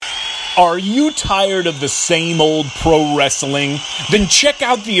Are you tired of the same old pro wrestling? Then check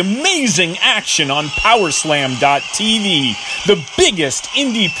out the amazing action on Powerslam.tv, the biggest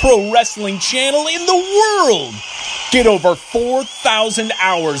indie pro wrestling channel in the world. Get over 4,000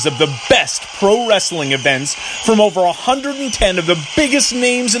 hours of the best pro wrestling events from over 110 of the biggest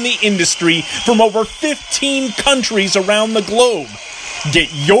names in the industry from over 15 countries around the globe. Get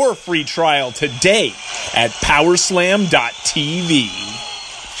your free trial today at Powerslam.tv.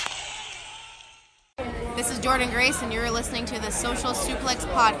 This is Jordan Grace, and you're listening to the Social Suplex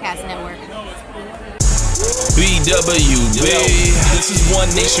Podcast Network. BWB, this is One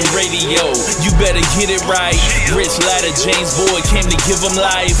Nation Radio. You better get it right. Rich Latta, James Boyd came to give them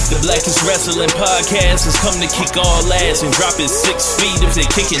life. The Blackest Wrestling Podcast has come to kick all ass and drop it 6 feet if they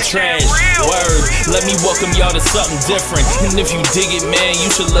kicking trash. Word, let me welcome y'all to something different. And if you dig it, man, you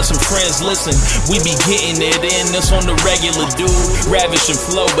should let some friends listen. We be getting it in, this on the regular, dude. Ravish and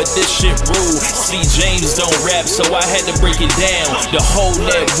flow, but this shit rude. See, James don't rap, so I had to break it down. The whole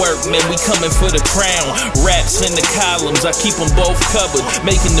network, man, we coming for the crown. Raps in the columns, I keep them both covered.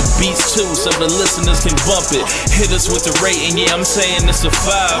 Making the beats too, so the listeners can bump it. Hit us with the rating, yeah, I'm saying it's a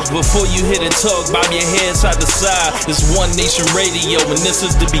 5. Before you hit it, talk, bob your head side to side. It's One Nation Radio, and this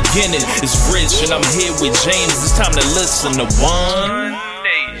is the beginning. It's Rich, and I'm here with James. It's time to listen to One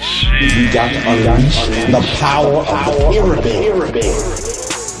Nation. We got to unleash the power of the pyramid.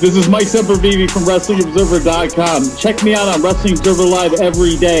 This is Mike Sempervive from WrestlingObserver.com. Check me out on Wrestling Observer Live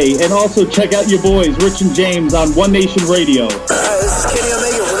every day. And also check out your boys, Rich and James, on One Nation Radio. This is Kenny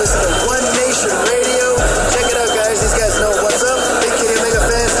Omega. We're listening to One Nation Radio. Check it out, guys. These guys know what's up. Big Kenny Omega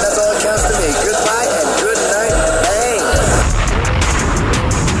fans, and that's all that counts to me. Goodbye and good night. Bang.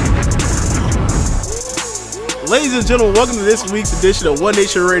 Ladies and gentlemen, welcome to this week's edition of One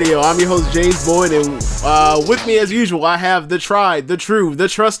Nation Radio. I'm your host, James Boyd, and with me, as usual, I have the tried, the true, the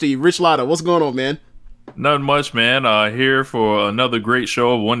trusty Rich Latta. What's going on, man? Nothing much, man. Here for another great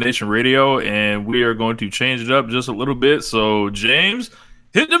show of One Nation Radio, and we are going to change it up just a little bit. So, James,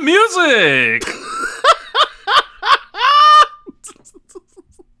 hit the music!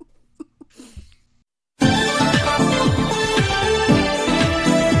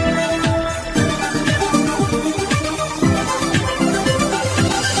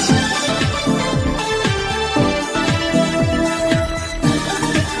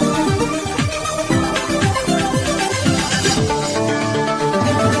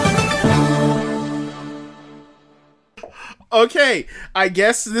 Okay, I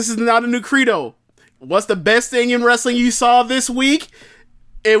guess this is not a new credo. What's the best thing in wrestling you saw this week?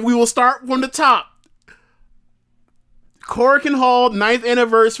 And we will start from the top. Korakuen Hall, 9th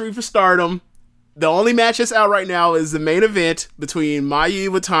anniversary for Stardom. The only match that's out right now is the main event between Mayu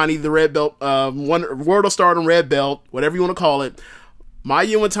Iwatani, the red belt, World of Stardom red belt, whatever you want to call it.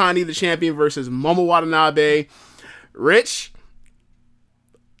 Mayu Iwatani, the champion, versus Momo Watanabe. Rich,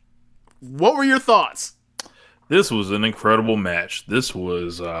 what were your thoughts? This was an incredible match. This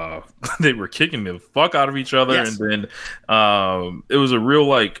was, they were kicking the fuck out of each other. Yes. And then it was a real,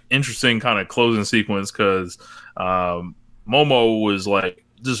 like, interesting kind of closing sequence because Momo was, like,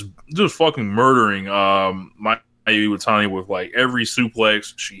 just fucking murdering Mayu Iwatani with, like, every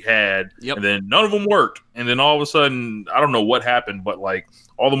suplex she had. Yep. And then none of them worked. And then all of a sudden, I don't know what happened, but, like,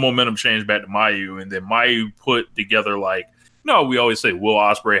 all the momentum changed back to Mayu. And then Mayu put together, like, no, we always say Will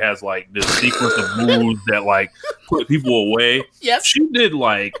Ospreay has like this sequence of moves that like put people away. Yes. She did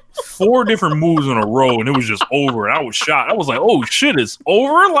like 4 different moves in a row and it was just over. And I was shocked. I was like, oh shit, it's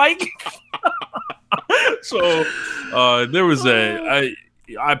over? Like so there was I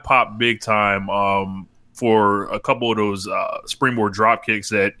popped big time for a couple of those springboard drop kicks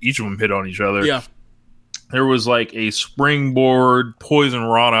that each of them hit on each other. Yeah. There was like a springboard Poison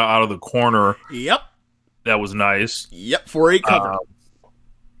Rana out of the corner. Yep. That was nice. Yep, for a cover.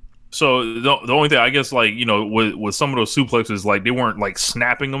 So the only thing, I guess, like, you know, with some of those suplexes, like, they weren't, like,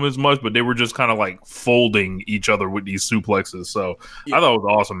 snapping them as much, but they were just kind of, like, folding each other with these suplexes. So yeah. I thought it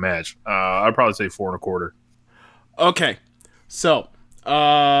was an awesome match. I'd probably say 4 1/4. Okay. So,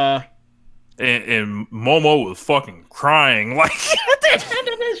 And Momo was fucking crying like at the end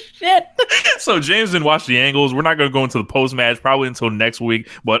of this shit. So James didn't watch the angles. We're not going to go into the post match probably until next week.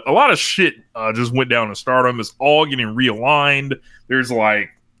 But a lot of shit just went down in Stardom. It's all getting realigned. There's a lot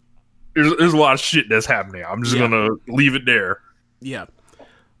of shit that's happening. I'm just going to leave it there. Yeah.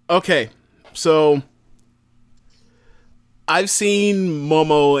 Okay. So I've seen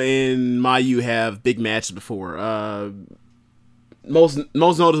Momo and Mayu have big matches before. Most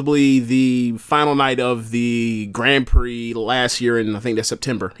notably the final night of the Grand Prix last year in, I think that's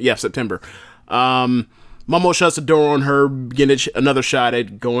September. Yeah, September. Momo Momo shuts the door on her, getting another shot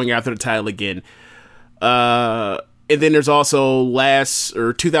at going after the title again. And then there's also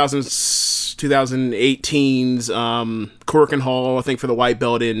 2018's Korakuen Hall, I think, for the white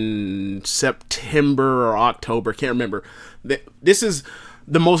belt in September or October. Can't remember. This is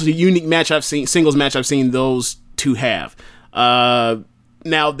the most unique match I've seen, singles match I've seen those two have. Now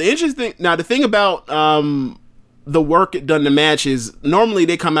the thing about the work done in the match is normally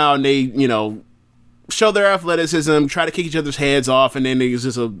they come out and they, you know, show their athleticism, try to kick each other's heads off, and then there's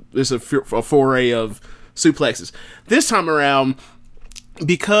just a foray of suplexes. This time around,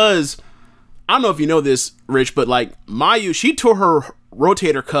 because I don't know if you know this, Rich, but like Mayu, she tore her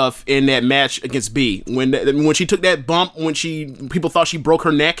rotator cuff in that match against B when she took that bump when people thought she broke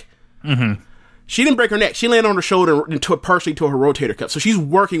her neck. Mm-hmm. She didn't break her neck. She landed on her shoulder and partially tore her rotator cuff. So she's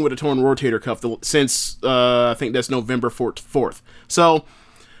working with a torn rotator cuff since I think that's November 4th. So,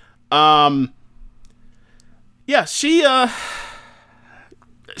 yeah, she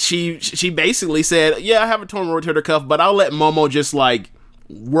basically said, yeah, I have a torn rotator cuff, but I'll let Momo just like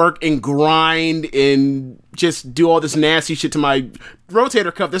work and grind and just do all this nasty shit to my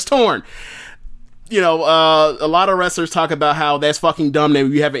rotator cuff that's torn. You know, a lot of wrestlers talk about how that's fucking dumb that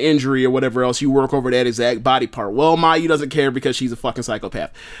if you have an injury or whatever else, you work over that exact body part. Well, Mayu doesn't care because she's a fucking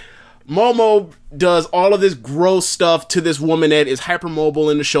psychopath. Momo does all of this gross stuff to this woman that is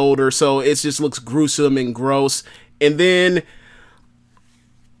hypermobile in the shoulder, so it just looks gruesome and gross. And then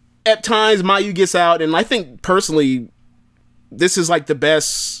at times Mayu gets out, and I think personally this is like the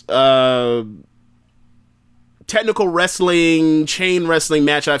best technical wrestling, chain wrestling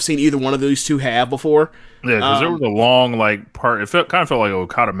match I've seen either one of these two have before. Yeah, because there was a long like part. It kind of felt like an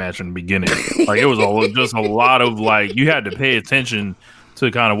Okada match in the beginning. Like it was just a lot of like you had to pay attention to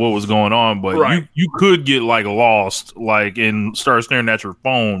kind of what was going on, but right. you could get like lost, like and start staring at your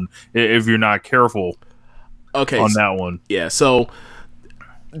phone if you're not careful. Okay, on that one. Yeah, so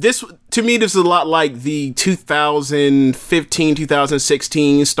this to me this is a lot like the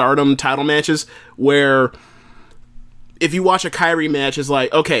 2015-2016 Stardom title matches where if you watch a Kairi match, it's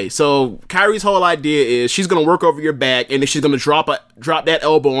like, okay, so Kairi's whole idea is she's going to work over your back, and then she's going to drop that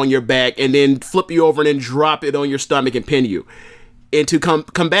elbow on your back, and then flip you over, and then drop it on your stomach and pin you. And to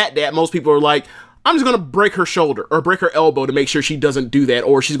combat that, most people are like, I'm just going to break her shoulder, or break her elbow to make sure she doesn't do that,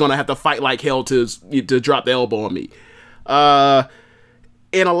 or she's going to have to fight like hell to drop the elbow on me. And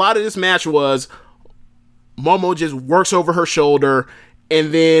a lot of this match was, Momo just works over her shoulder,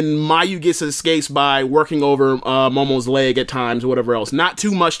 and then Mayu gets escapes by working over Momo's leg at times or whatever else. Not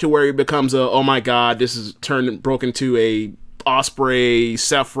too much to where it becomes oh my god, this is broken to a Ospreay,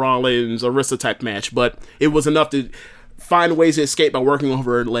 Seth Rollins, Arista type match. But it was enough to find ways to escape by working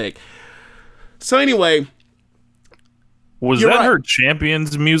over her leg. So anyway, was that right. Her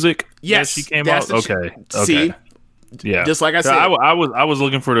Champions music? Yes, that she came out. Okay. See. Yeah, just like I said, I was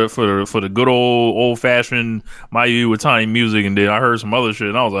looking for the good old fashioned Mayu Iwatani music, and then I heard some other shit,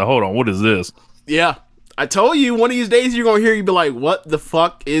 and I was like, hold on, what is this? Yeah, I told you one of these days you're gonna hear you be like, what the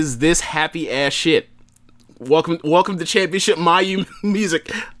fuck is this happy ass shit? Welcome to Championship Mayu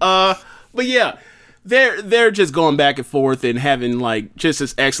music. But yeah, they're just going back and forth and having like just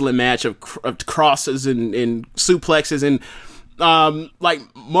this excellent match of crosses and suplexes and. Like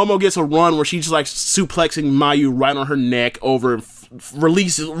Momo gets a run where she's like suplexing Mayu right on her neck over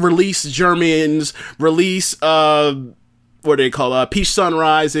release Germans, release what do they call Peach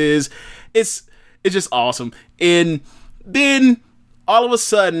Sunrises. It's just awesome. And then all of a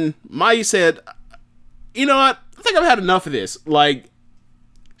sudden Mayu said, you know what, I think I've had enough of this. Like,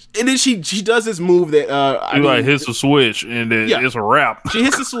 and then she does this move that hits a switch and then it's a wrap. She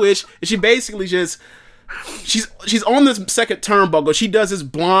hits the switch and she basically just She's on this second turnbuckle. She does this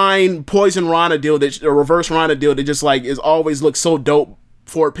blind poison Rana deal, a reverse Rana deal that just like is always looks so dope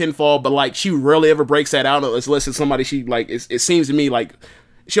for a pinfall, but like she rarely ever breaks that out unless it's somebody she like. It seems to me like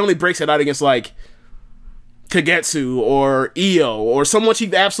she only breaks it out against like Kagetsu or Io or someone she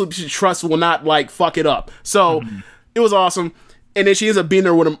absolutely trusts will not like fuck it up. So it was awesome. And then she ends up beating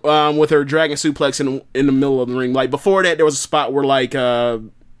her with her dragon suplex in the middle of the ring. Like before that, there was a spot where like.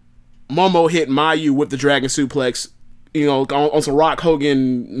 Momo hit Mayu with the dragon suplex, you know, on some Rock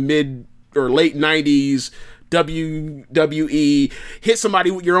Hogan mid or late 90s WWE, hit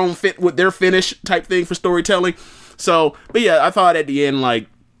somebody with your own with their finish type thing for storytelling. So, but yeah, I thought at the end, like,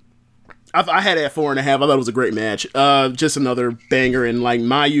 I had it at 4.5. I thought it was a great match. Just another banger. And like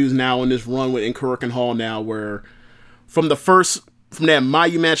Mayu's now in this run in Korakuen Hall now, where from that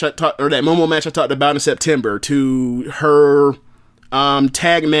Mayu match that Momo match I talked about in September to her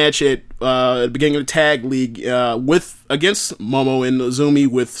tag match at the beginning of the tag league against Momo and Azumi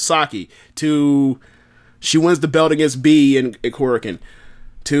with Saki to she wins the belt against B and Korakuen.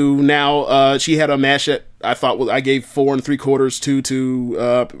 To now, she had a match that I thought I gave 4 3/4 to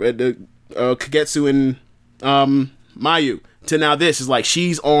Kagetsu and Mayu. To now, this is like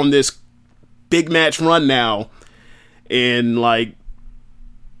she's on this big match run now, and like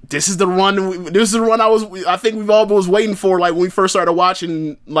this is the run. This is the run I think we've all was waiting for. Like when we first started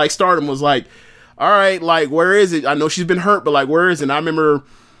watching, like Stardom was like, all right, like where is it? I know she's been hurt, but like where is it? And I remember,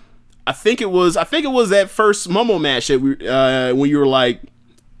 I think it was that first Momo match that when you were like,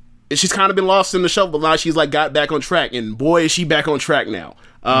 she's kind of been lost in the shuffle, but now she's like got back on track, and boy is she back on track now.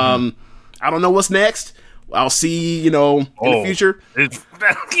 I don't know what's next. I'll see, in the future.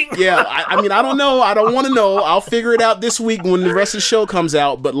 Yeah, I mean, I don't know. I don't want to know. I'll figure it out this week when the rest of the show comes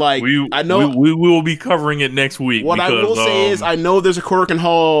out. But like, I know we will be covering it next week. What I will say is, I know there's a Korakuen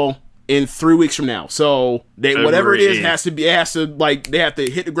Hall in 3 weeks from now. So whatever it is has to be. It has to they have to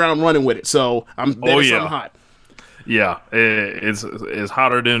hit the ground running with it. So I'm betting something hot. Yeah, it's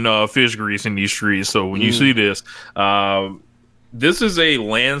hotter than fish grease in these streets. So when you see this, this is a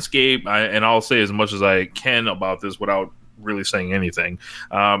landscape, and I'll say as much as I can about this without really saying anything.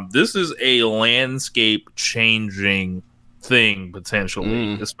 This is a landscape changing thing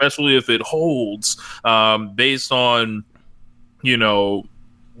potentially, especially if it holds, based on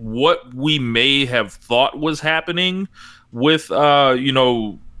what we may have thought was happening with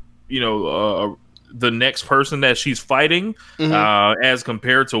the next person that she's fighting, as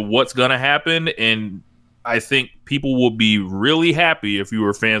compared to what's gonna happen. And I think people will be really happy if you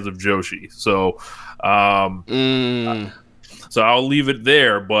were fans of Joshi. So, so I'll leave it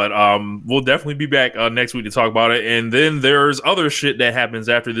there. But we'll definitely be back next week to talk about it. And then there's other shit that happens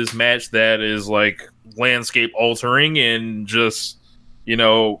after this match that is like landscape altering, and just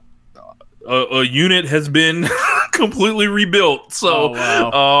a unit has been completely rebuilt. So,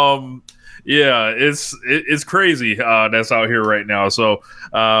 yeah, it's crazy that's out here right now. So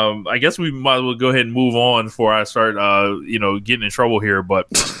I guess we might as well go ahead and move on before I start getting in trouble here. But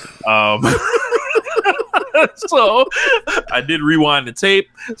so I did rewind the tape.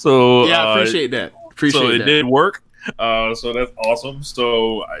 So yeah, I appreciate that. So it did work. So that's awesome.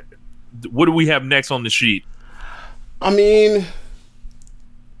 So what do we have next on the sheet? I mean,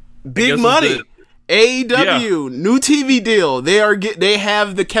 big money. AEW new TV deal. They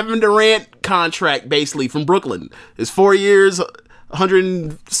have the Kevin Durant contract basically from Brooklyn. It's 4 years,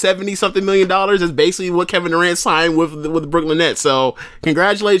 $170 something million. That's basically what Kevin Durant signed with the Brooklyn Nets. So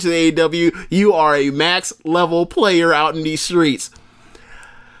congratulations, AEW. You are a max level player out in these streets.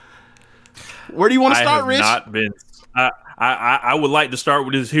 Where do you want to start, Rich? I would like to start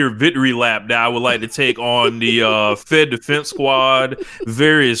with this here victory lap that I would like to take on the Fed Defense Squad,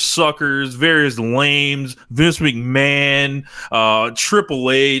 various suckers, various lames, Vince McMahon, Triple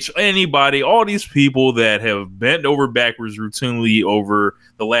H, anybody, all these people that have bent over backwards routinely over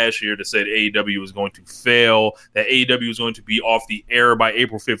the last year that said AEW was going to fail, that AEW was going to be off the air by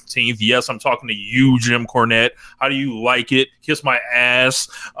April 15th. Yes, I'm talking to you, Jim Cornette. How do you like it? Kiss my ass.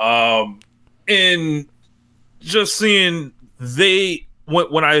 And just seeing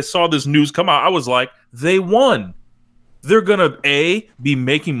when I saw this news come out, I was like, they won. They're gonna be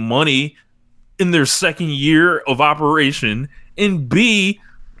making money in their second year of operation, and B,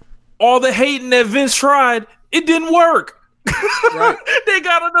 all the hating that Vince tried, it didn't work. Right. They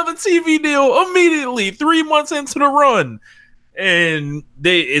got another TV deal immediately 3 months into the run, and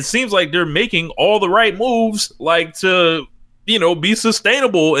it seems like they're making all the right moves, like to be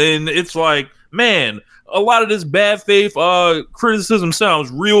sustainable. And it's like, man, a lot of this bad faith criticism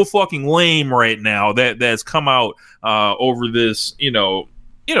sounds real fucking lame right now. That's come out over this,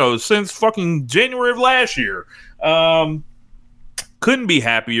 since fucking January of last year. Couldn't be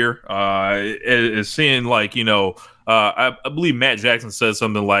happier. Seeing like, I believe Matt Jackson said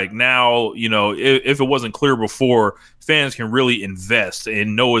something like, now, if it wasn't clear before, fans can really invest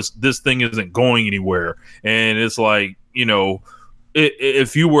and know this thing isn't going anywhere. And it's like,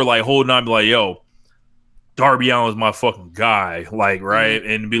 if you were like holding on, be like, yo, Darby Allin's my fucking guy, like, right?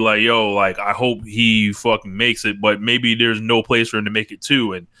 And be like, yo, like, I hope he fucking makes it, but maybe there's no place for him to make it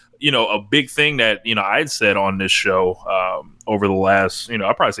too. And, a big thing that, I'd said on this show over the last, I'd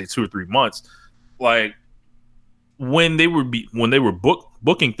probably say 2 or 3 months, like, when they were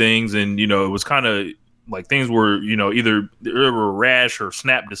booking things, and, it was kind of like things were, either there were rash or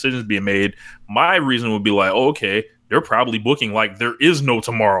snap decisions being made, my reason would be like, oh, okay, they're probably booking like there is no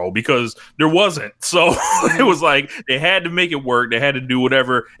tomorrow, because there wasn't. So it was like they had to make it work. They had to do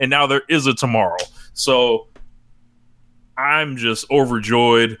whatever. And now there is a tomorrow. So I'm just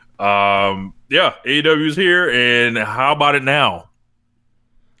overjoyed. AEW's here. And how about it now?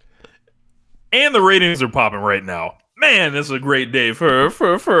 and the ratings are popping right now. Man, this is a great day for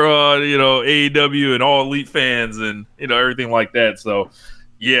AEW and all Elite fans and everything like that. So,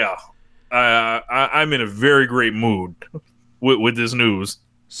 yeah, I'm in a very great mood with this news.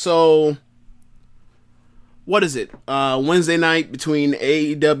 So, what is it? Wednesday night between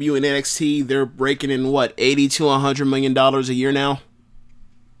AEW and NXT, they're breaking in what, $80 to $100 million a year now?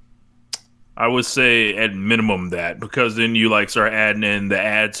 I would say at minimum that, because then you start adding in the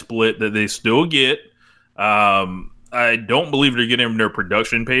ad split that they still get. I don't believe they're getting their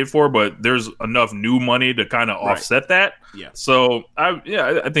production paid for, but there's enough new money to kind of offset that. Yeah. So I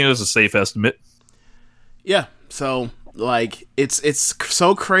think that's a safe estimate. Yeah. So it's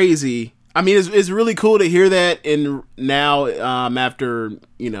so crazy. I mean, it's really cool to hear that. And now, after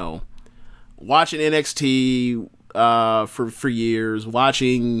watching NXT for years,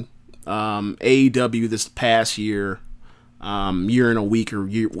 watching AEW this past year and a week or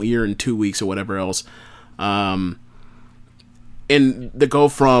year and 2 weeks or whatever else, and to go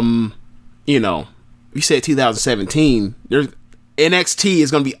from you said 2017, there's NXT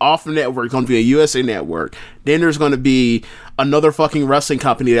is going to be off the network, it's going to be a USA network. Then there's going to be another fucking wrestling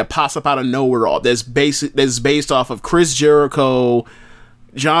company that pops up out of nowhere that's based off of Chris Jericho,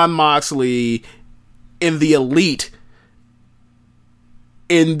 Jon Moxley, and the Elite.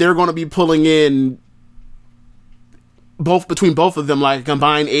 And they're going to be pulling in between both of them, like a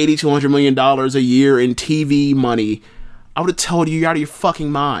combined $80 to $100 million a year in TV money. I would have told you, you're out of your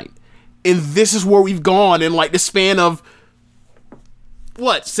fucking mind. And this is where we've gone in the span of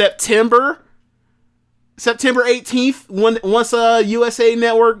what, September 18th, once USA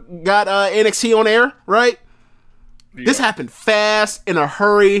Network got NXT on air, right? Yeah. This happened fast, in a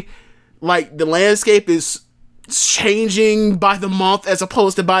hurry. The landscape is changing by the month as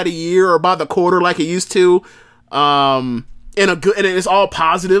opposed to by the year or by the quarter like it used to. And it's all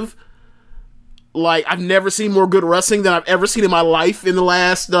positive. I've never seen more good wrestling than I've ever seen in my life in the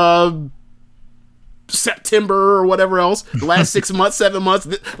last September or whatever else. The last 6 months, 7 months,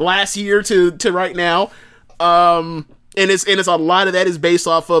 last year to right now. And it's a lot of that is based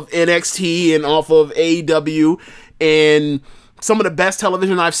off of NXT and off of AEW, and some of the best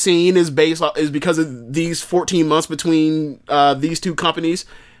television I've seen is because of these 14 months between these two companies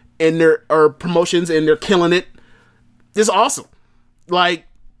and their promotions, and they're killing it. It's awesome.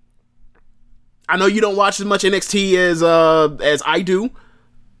 I know you don't watch as much NXT as I do,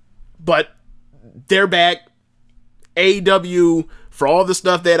 but they're back. AEW, for all the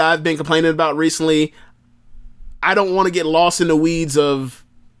stuff that I've been complaining about recently, I don't want to get lost in the weeds of,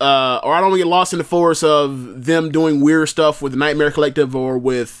 or I don't want to get lost in the forest of them doing weird stuff with the Nightmare Collective or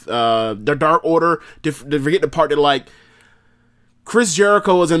with the Dark Order, to forget the part that Chris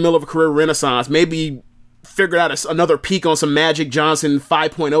Jericho was in the middle of a career renaissance, maybe figured out another peak on some Magic Johnson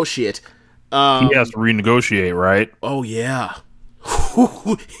 5.0 shit. He has to renegotiate, right? Oh, yeah.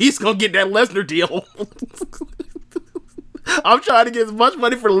 He's going to get that Lesnar deal. I'm trying to get as much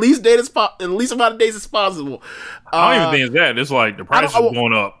money for the least amount of days as possible. I don't even think it's that. It's the price is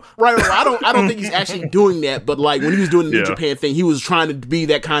going up. Right. I don't think he's actually doing that. But when he was doing the New Japan thing, he was trying to be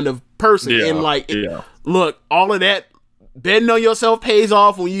that kind of person. Yeah. And look, all of that betting on yourself pays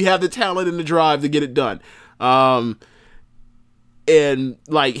off when you have the talent and the drive to get it done. And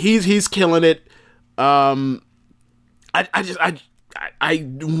he's killing it. I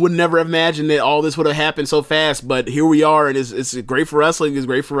would never imagine that all this would have happened so fast, but here we are, and it's great for wrestling. It's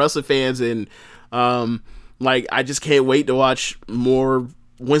great for wrestling fans, and I just can't wait to watch more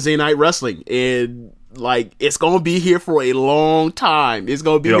Wednesday Night Wrestling. And it's gonna be here for a long time. It's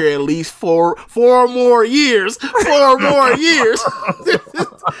gonna be here at least four more years. 4 more years.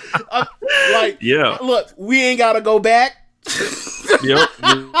 Look, we ain't gotta go back. Yep.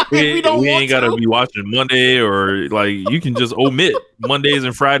 We ain't gotta be watching Monday, or you can just omit Mondays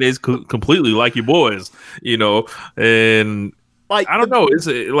and Fridays completely, like your boys, and I don't know. It's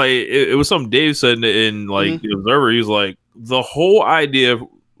it was something Dave said in the Observer. He was like, the whole idea of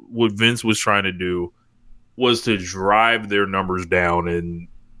what Vince was trying to do was to drive their numbers down and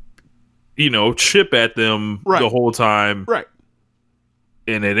chip at them the whole time, right?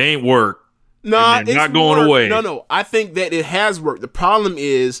 And it ain't worked. No, it's not going away. No. I think that it has worked. The problem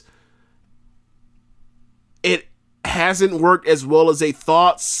is it hasn't worked as well as they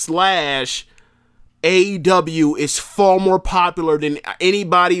thought. AEW is far more popular than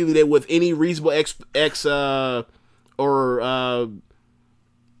anybody that with any reasonable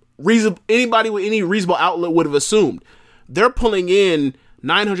anybody with any reasonable outlet would have assumed. They're pulling in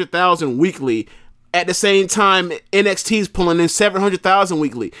 900,000 weekly. At the same time, NXT is pulling in 700,000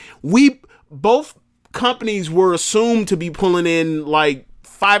 weekly. Both companies were assumed to be pulling in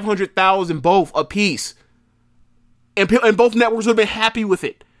 500,000 both a piece, and both networks would have been happy with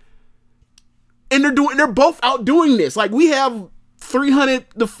it. And they're both out doing this. Like, we have 300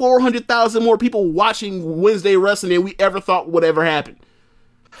 to 400,000 more people watching Wednesday wrestling than we ever thought would ever happen.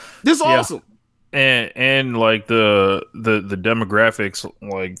 This is awesome. And like the demographics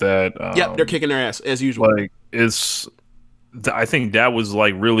like that. Yep, they're kicking their ass as usual. Like, I think that was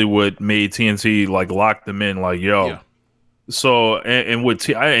like really what made TNT like lock them in. Like, yo. Yeah. So and with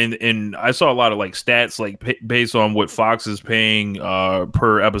and I saw a lot of like stats like based on what Fox is paying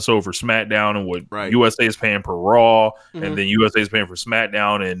per episode for SmackDown and what USA is paying per Raw, and then USA is paying for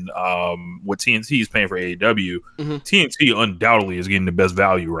SmackDown, and what TNT is paying for AEW. TNT undoubtedly is getting the best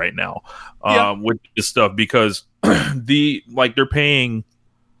value right now with this stuff, because they're paying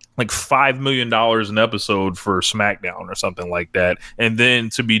like $5 million an episode for SmackDown or something like that, and then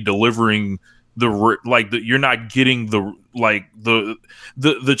to be delivering you're not getting the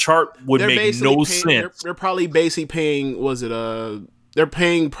chart would make no sense. They're probably basically paying. They're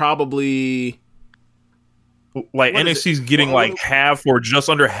paying probably like NXT's getting like half or just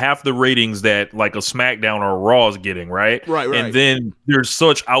under half the ratings that like a SmackDown or a Raw is getting, right? Right. And then there's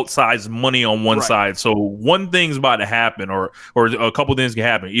such outsized money on one side. So one thing's about to happen, or a couple things can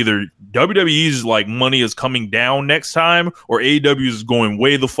happen. Either WWE's like money is coming down next time, or AEW is going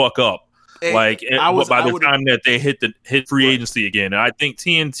way the fuck up. By the time that they hit free agency again. And I think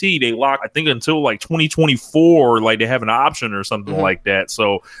TNT, they lock, I think until like 2024, like they have an option or something like that.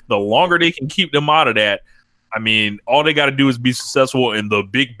 So the longer they can keep them out of that, I mean, all they got to do is be successful, and the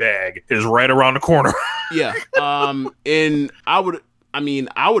big bag is right around the corner. Yeah. And I would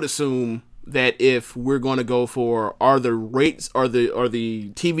assume that if we're going to go for, are the rates, are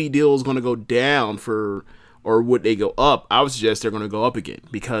the TV deals going to go down or would they go up? I would suggest they're going to go up again,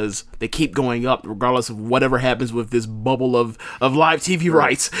 because they keep going up regardless of whatever happens with this bubble of live TV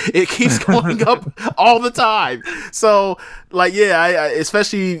rights. It keeps going up all the time. So, like, I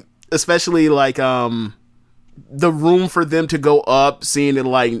especially like the room for them to go up, seeing it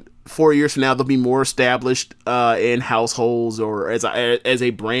like 4 years from now they'll be more established in households or as a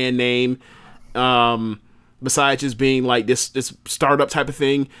brand name, besides just being like this startup type of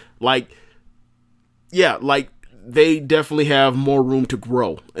thing. Like, yeah, like they definitely have more room to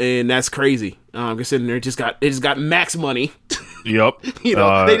grow, and that's crazy. Considering they just got max money. Yep.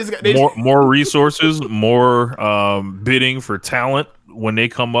 More resources, more bidding for talent when they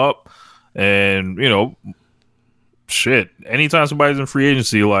come up, and shit. Anytime somebody's in free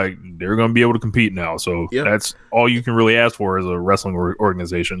agency, like, they're going to be able to compete now. So that's all you can really ask for as a wrestling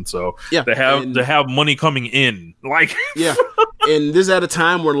organization. So to have money coming in, like, and this is at a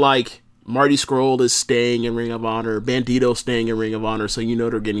time where like Marty Scurll is staying in Ring of Honor, Bandito staying in Ring of Honor, so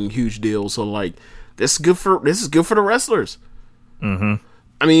they're getting huge deals. So like, this is good for the wrestlers. Mm-hmm.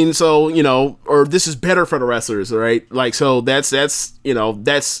 I mean, so or this is better for the wrestlers, right? Like, so that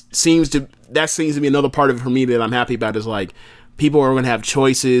seems to be another part of it for me that I'm happy about, is like, people are going to have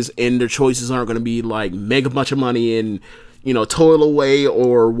choices, and their choices aren't going to be like make a bunch of money and toil away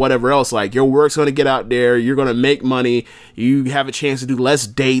or whatever else. Like, your work's going to get out there, you're going to make money, you have a chance to do less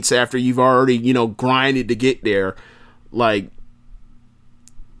dates after you've already grinded to get there. Like,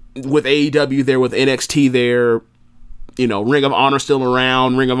 with AEW there, with NXT there, Ring of Honor still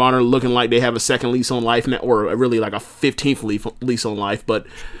around, Ring of Honor looking like they have a second lease on life now, or really like a 15th lease on life. But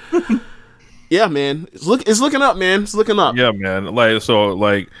yeah, man, it's looking up, man. It's looking up. Yeah, man. Like, so,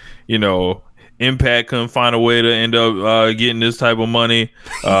 like, Impact couldn't find a way to end up getting this type of money.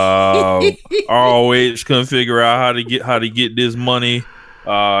 ROH couldn't figure out how to get this money.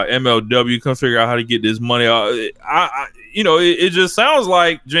 MLW couldn't figure out how to get this money. It just sounds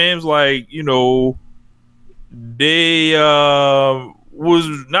like, James, like, they was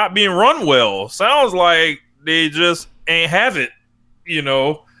not being run well. Sounds like they just ain't have it,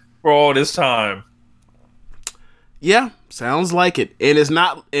 for all this time. Yeah, sounds like it. And it's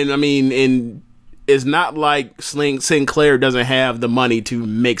not, it's not like Sinclair doesn't have the money to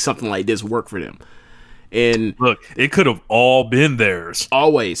make something like this work for them. And look, it could have all been theirs.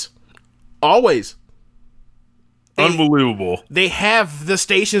 Always. Unbelievable. They have the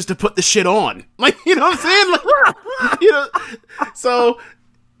stations to put the shit on. Like, what I'm saying? Like, so,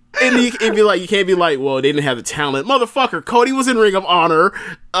 and you can't be like, well, they didn't have the talent. Motherfucker, Cody was in Ring of Honor.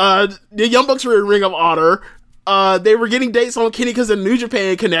 The Young Bucks were in Ring of Honor. They were getting dates on Kenny because of New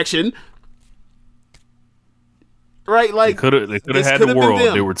Japan connection. Right? Like, they could have had the world.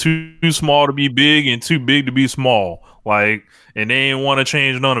 They were too small to be big and too big to be small. Like, and they ain't want to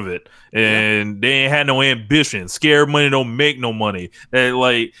change none of it. And they ain't had no ambition. Scared money don't make no money. And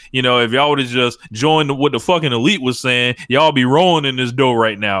like, you know, if y'all would have just joined what the fucking elite was saying, y'all be rolling in this dough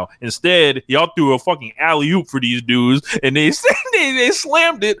right now. Instead, y'all threw a fucking alley-oop for these dudes, and they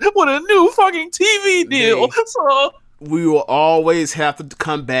slammed it with a new fucking TV deal. So we will always have to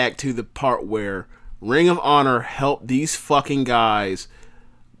come back to the part where Ring of Honor helped these fucking guys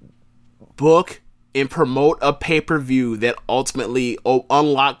book and promote a pay-per-view that ultimately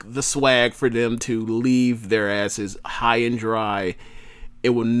unlocked the swag for them to leave their asses high and dry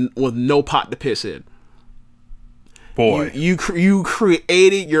with no pot to piss in. Boy, you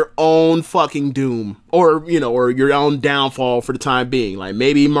created your own fucking doom, or your own downfall for the time being. Like,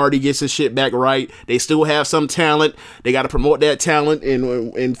 maybe Marty gets his shit back right. They still have some talent. They got to promote that talent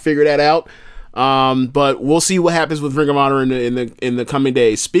and figure that out. But we'll see what happens with Ring of Honor in the coming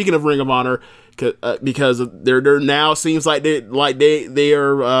days. Speaking of Ring of Honor, because they're now seems like they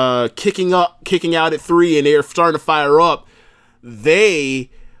are kicking out at 3, and they're starting to fire up. They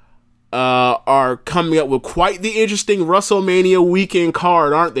are coming up with quite the interesting WrestleMania weekend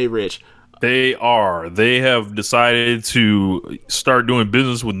card, aren't they, Rich? They are. They have decided to start doing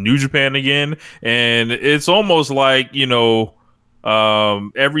business with New Japan again, and it's almost like, you know,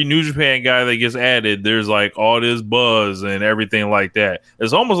 every New Japan guy that gets added, there's like all this buzz and everything like that.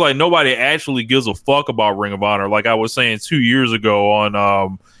 It's almost like nobody actually gives a fuck about Ring of Honor, like I was saying 2 years ago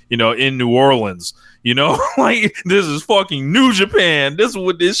on in New Orleans. You know, like, this is fucking New Japan. This is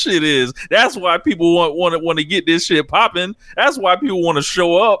what this shit is. That's why people want to get this shit popping. That's why people want to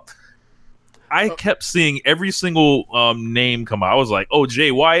show up. I kept seeing every single name come out. I was like, oh,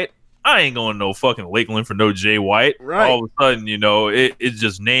 Jay White. I ain't going to no fucking Lakeland for no Jay White. Right. All of a sudden, you know, it's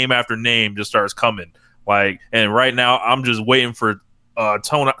just name after name just starts coming. Like, and right now I'm just waiting for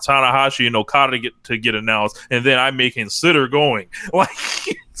Tanahashi and Okada to get announced, and then I may consider going. Like,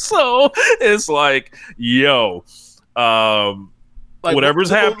 so it's like, yo, whatever's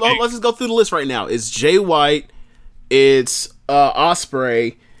happening. Let's just go through the list right now. It's Jay White. It's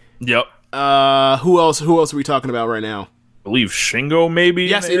Ospreay. Yep. Who else are we talking about right now? I believe Shingo, maybe.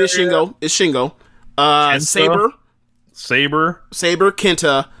 Yes, it is Shingo. It's Shingo. Saber,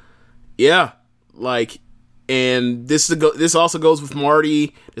 Kenta. Yeah, like, and this also goes with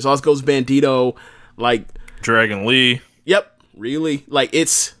Marty. This also goes with Bandito. Like, Dragon Lee. Yep, really. Like,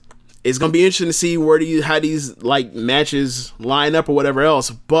 it's gonna be interesting to see how these like matches line up or whatever else.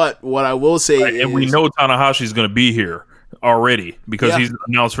 But what I will say is, and we know Tanahashi's gonna be here already because he's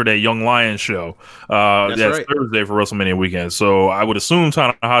announced for that Young Lions show. That's right. Thursday for WrestleMania weekend. So I would assume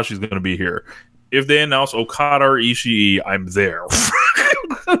Tanahashi's going to be here. If they announce Okada or Ishii, I'm there.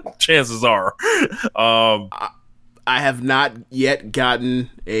 Chances are. I have not yet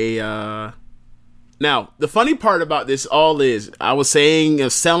gotten a. Now, the funny part about this all is, I was saying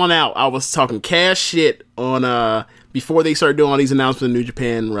selling out. I was talking cash shit on before they started doing all these announcements of New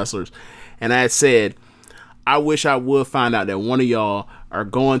Japan wrestlers, and I had said, I wish I would find out that one of y'all are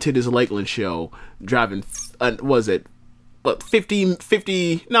going to this Lakeland show driving, 50,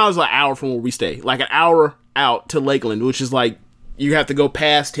 no, it was like an hour from where we stay. Like an hour out to Lakeland, which is like, you have to go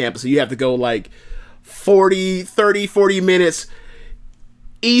past Tampa, so you have to go like 40 minutes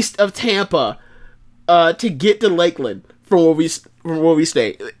east of Tampa to get to Lakeland from where we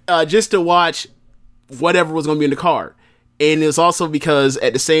stay, just to watch whatever was going to be in the card. And it's also because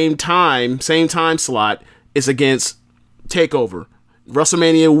at the same time slot, it's against TakeOver.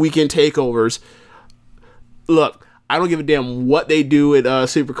 WrestleMania weekend takeovers. Look, I don't give a damn what they do at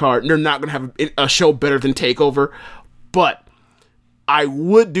Supercard. They're not going to have a show better than TakeOver. But I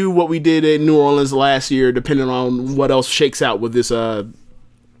would do what we did in New Orleans last year, depending on what else shakes out with this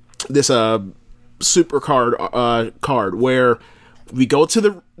Supercard card, where we go to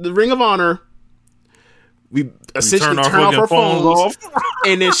the Ring of Honor. We essentially turn off our phones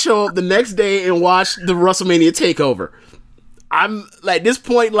and then show up the next day and watch the WrestleMania takeover. I'm like, this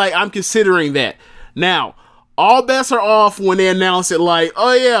point, like, I'm considering that. Now, all bets are off when they announce it, like,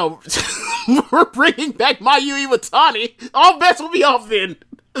 oh yeah, we're bringing back Mayu Iwatani. All bets will be off then.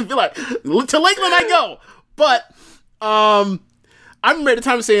 Be like, to Lakeland I go. But I remember at the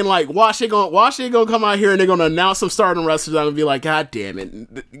time saying, like, watch they gonna come out here and they're gonna announce some starting wrestlers. I'm gonna be like, God damn it,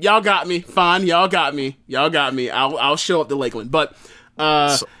 y'all got me. Fine, y'all got me. I'll show up to Lakeland. But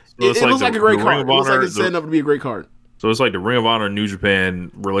it looks like a great card. It looks like it's setting up to be a great card. So it's like the Ring of Honor and New Japan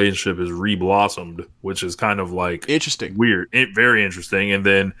relationship is re-blossomed, which is kind of like interesting, weird, very interesting. And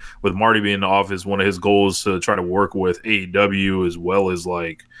then with Marty being in the office, one of his goals to try to work with AEW as well as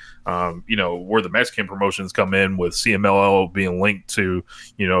like, where the Mexican promotions come in with CMLL being linked to,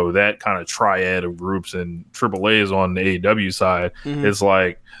 that kind of triad of groups, and AAA is on the AEW side. Mm-hmm. It's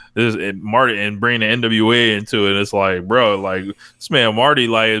like Marty and bring the NWA into it. It's like, bro, like this man Marty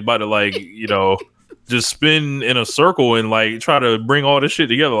like is about to like, just spin in a circle and like try to bring all this shit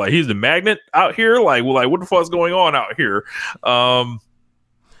together. Like he's the magnet out here. Like what the fuck's going on out here?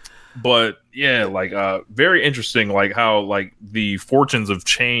 But yeah, like very interesting, like how like the fortunes have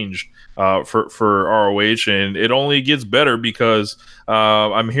changed for ROH, and it only gets better because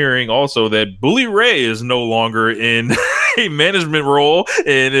I'm hearing also that Bully Ray is no longer in a management role,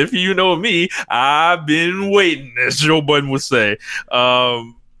 and if you know me, I've been waiting, as Joe Budden would say.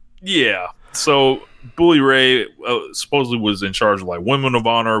 Yeah, so Bully Ray supposedly was in charge of like Women of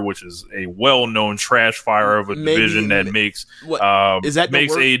Honor, which is a well-known trash fire of a division that makes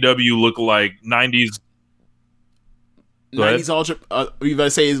AEW look like 90s. 90s All Japan. You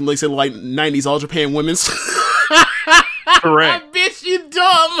gotta say like 90s All Japan Women's. Correct. Bitch, you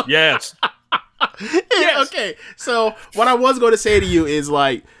dumb. Yes. Yes. Okay, so what I was going to say to you is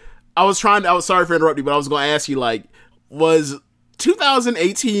like, I was sorry for interrupting, but I was going to ask you like, was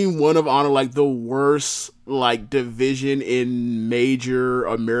 2018 One of Honor like the worst like division in major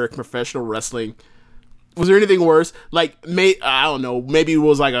American professional wrestling? Was there anything worse? Like, I don't know, maybe it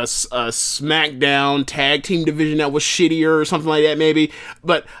was like a SmackDown tag team division that was shittier or something like that, maybe.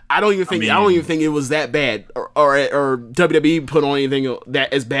 But I don't even think it was that bad, or WWE put on anything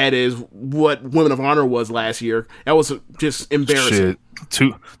that as bad as what Women of Honor was last year. That was just embarrassing.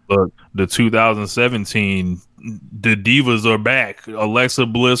 Shit. The 2017. The Divas are back. Alexa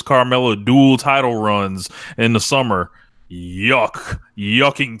Bliss, Carmella dual title runs in the summer.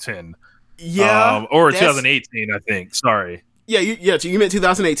 Yuckington. Yeah. Or 2018, I think. Sorry. Yeah, you meant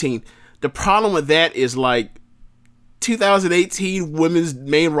 2018. The problem with that is like 2018 women's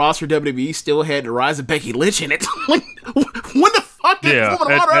main roster WWE still had the rise of Becky Lynch in it. When the fuck did Women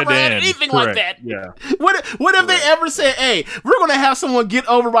of Honor ever had anything like that? Yeah. What if they ever said, "Hey, we're gonna have someone get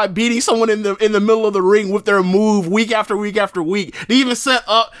over by beating someone in the middle of the ring with their move week after week after week"? They even set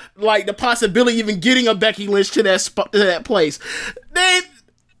up like the possibility of even getting a Becky Lynch to that place.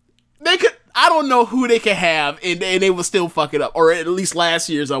 They could. I don't know who they could have, and they will still fuck it up. Or at least last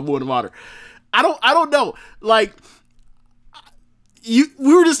year's Women of Honor. I don't know. Like we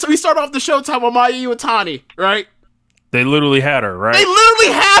started off the show talking about Maya Iwatani, right? They literally had her, right? They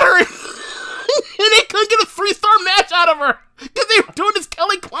literally had her, and they couldn't get a 3-star match out of her because they were doing this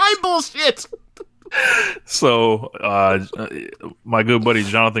Kelly Klein bullshit. So, my good buddy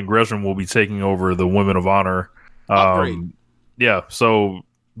Jonathan Gresham will be taking over the Women of Honor. Yeah, so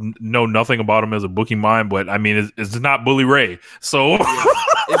know nothing about him as a booking mind, but I mean, it's not Bully Ray, so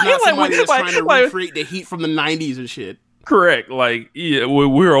it's not somebody that's trying to recreate the heat from the 90s and shit. Correct. Like, yeah,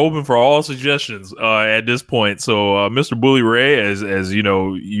 we're open for all suggestions at this point. So, Mr. Bully Ray, as you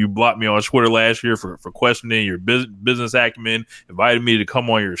know, you blocked me on Twitter last year for questioning your business acumen, invited me to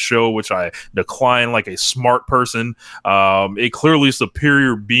come on your show, which I declined like a smart person, a clearly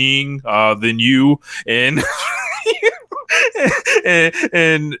superior being than you, and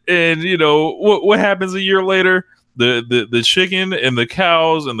and you know what happens a year later. The chicken and the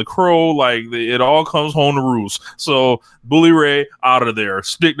cows and the crow, like it all comes home to roost. So Bully Ray out of there.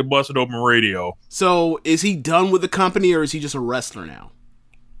 Stick to Busted Open Radio. So is he done with the company, or is he just a wrestler now?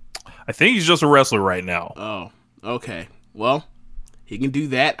 I think he's just a wrestler right now. Oh, okay. Well, he can do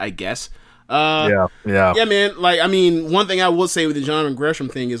that, I guess. Yeah, man. Like, I mean, one thing I will say with the Jonathan Gresham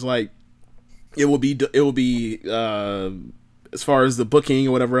thing is like, it will be as far as the booking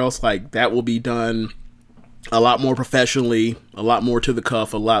or whatever else, like that will be done a lot more professionally, a lot more to the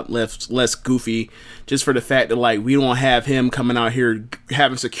cuff, a lot less goofy, just for the fact that like we don't have him coming out here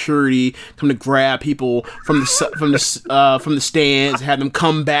having security come to grab people from the stands, have them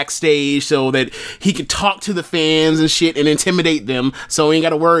come backstage so that he can talk to the fans and shit and intimidate them. So we ain't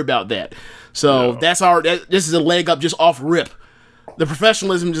got to worry about that. So this is a leg up just off rip. The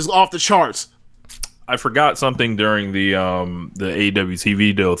professionalism just off the charts. I forgot something during the AEW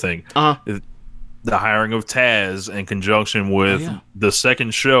TV deal thing. The hiring of Taz in conjunction with the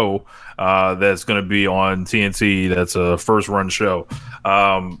second show that's going to be on TNT. That's a first run show.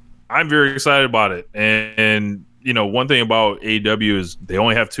 I'm very excited about it. And you know, one thing about AEW is they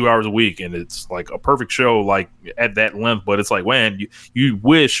only have 2 hours a week, and it's like a perfect show, like at that length. But it's like, man, you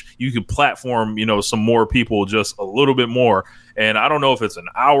wish you could platform, you know, some more people just a little bit more. And I don't know if it's an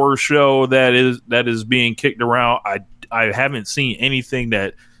hour show that is being kicked around. I I haven't seen anything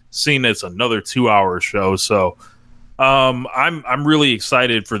that's another 2-hour show. So I'm really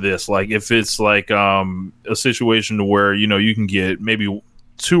excited for this. Like if it's like a situation where you can get maybe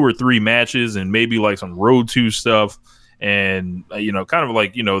 2 or 3 matches and maybe like some Road to stuff, and kind of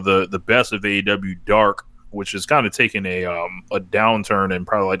like the best of AEW Dark, which is kind of taking a downturn in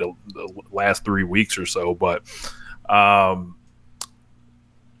probably like the last 3 weeks or so. But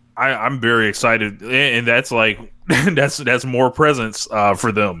I'm very excited, and that's like that's more presence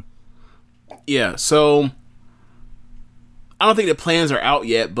for them. Yeah, so I don't think the plans are out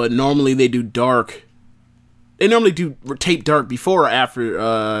yet, but normally they do Dark. They normally do tape Dark before or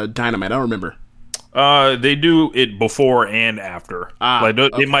after Dynamite. I don't remember. They do it before and after.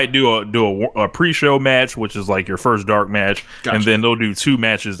 They might do a pre-show match, which is like your first Dark match, gotcha. And then they'll do 2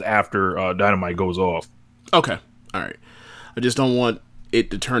 matches after Dynamite goes off. Okay, all right. I just don't want it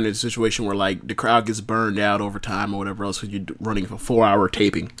to turn into a situation where like the crowd gets burned out over time or whatever else because you're running for 4-hour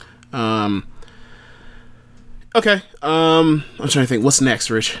taping. Okay. I'm trying to think. What's next,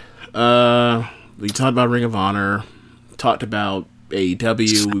 Rich? We talked about Ring of Honor. Talked about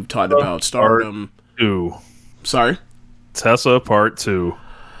AEW. We've talked about Stardom. Part 2. Sorry? Tessa Part 2.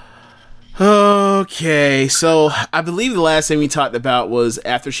 Okay, so I believe the last thing we talked about was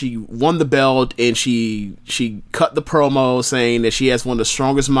after she won the belt and she cut the promo saying that she has one of the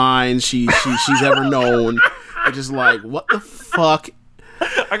strongest minds she's ever known. I'm just like, what the fuck?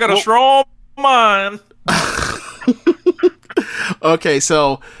 I got a strong mind. Okay,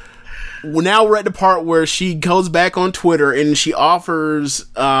 so now we're at the part where she goes back on Twitter and she offers,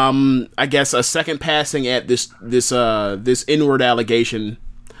 I guess, a second passing at this N-word allegation.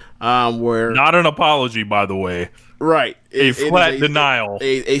 Where not an apology, by the way. Right. A flat denial.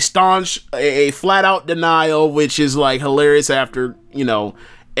 A staunch, a flat out denial, which is like hilarious after,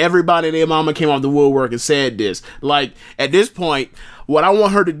 everybody and their mama came off the woodwork and said this. Like, at this point, what I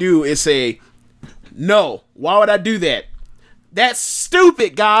want her to do is say, no, why would I do that? That's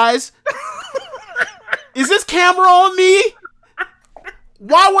stupid, guys. Is this camera on me?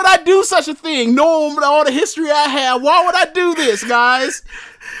 Why would I do such a thing? Knowing all the history I have, why would I do this, guys?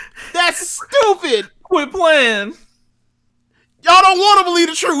 That's stupid. Quit playing. Y'all don't want to believe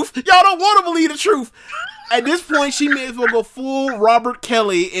the truth. Y'all don't want to believe the truth. At this point, she may as well go full Robert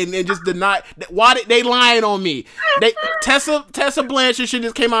Kelly and just deny. Why did they lying on me? Tessa Blanchard should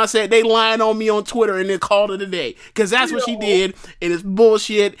just came out and said they lying on me on Twitter and then called it a day. Because that's what she did. And it's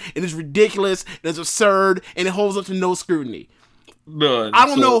bullshit. And it's ridiculous. And it's absurd. And it holds up to no scrutiny. None. I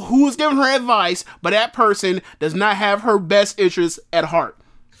don't know who's giving her advice, but that person does not have her best interests at heart.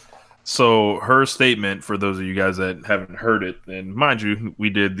 So her statement, for those of you guys that haven't heard it, and mind you, we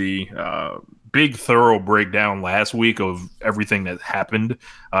did the big thorough breakdown last week of everything that happened.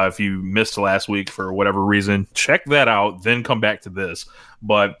 If you missed last week for whatever reason, check that out, then come back to this.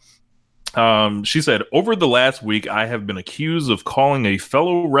 But she said, over the last week, I have been accused of calling a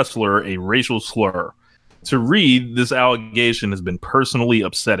fellow wrestler a racial slur. To read, this allegation has been personally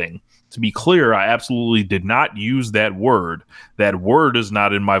upsetting. To be clear, I absolutely did not use that word. That word is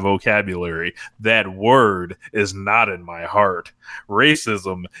not in my vocabulary. That word is not in my heart.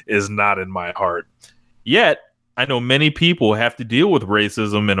 Racism is not in my heart. Yet, I know many people have to deal with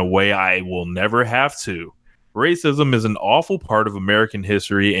racism in a way I will never have to. Racism is an awful part of American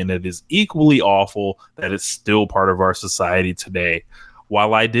history, and it is equally awful that it's still part of our society today.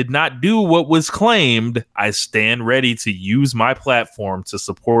 While I did not do what was claimed, I stand ready to use my platform to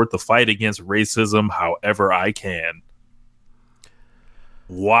support the fight against racism however I can.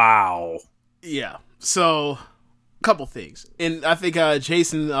 Wow. Yeah. So, a couple things. And I think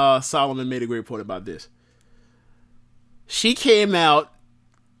Jason Solomon made a great point about this. She came out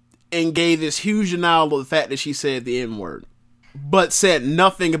and gave this huge denial of the fact that she said the N-word, but said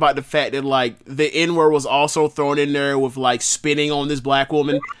nothing about the fact that, like, the N-word was also thrown in there with, like, spitting on this black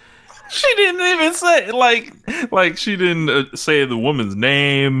woman. She didn't even say, like she didn't say the woman's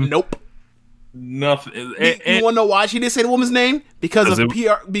name. Nope. Nothing. You want to know why she didn't say the woman's name? Because a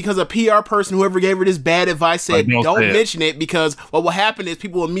PR person, whoever gave her this bad advice, said don't mention it, because what will happen is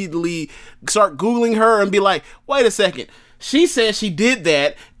people immediately start Googling her and be like, wait a second. She said she did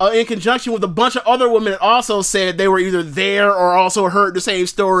that in conjunction with a bunch of other women that also said they were either there or also heard the same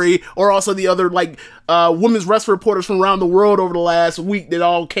story, or also the other, like, women's wrestling reporters from around the world over the last week that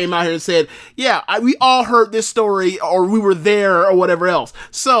all came out here and said, yeah, we all heard this story, or we were there, or whatever else.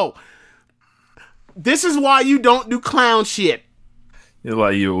 So, this is why you don't do clown shit. It's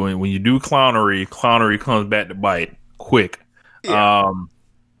like when you do clownery comes back to bite quick. Yeah.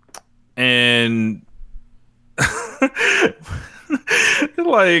 And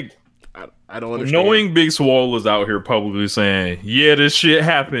like, I don't understand. Knowing Big Swole is out here publicly saying, "Yeah, this shit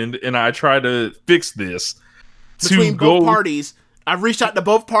happened, and I tried to fix this." Between both parties, I've reached out to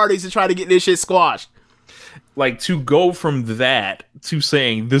both parties to try to get this shit squashed. Like, to go from that to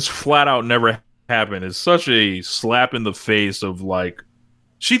saying this flat out never happened is such a slap in the face of, like,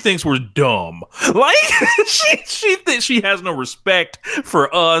 she thinks we're dumb. Like, she thinks she has no respect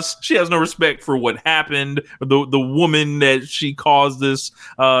for us. She has no respect for what happened, the woman that she caused this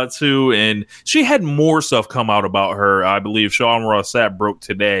to, and she had more stuff come out about her. I believe Sean Ross Sapp broke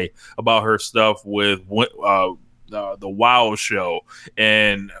today about her stuff with the WoW show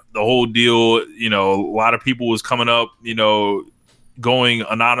and the whole deal. You know, a lot of people was coming up, you know, going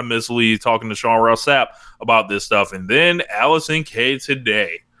anonymously talking to Sean Ross Sapp about this stuff, and then Allison K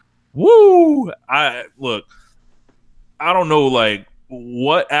today. Woo! I don't know, like,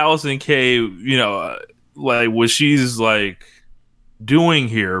 what Allison K, you know, like, what she's like doing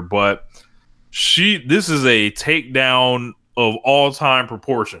here, but this is a takedown of all-time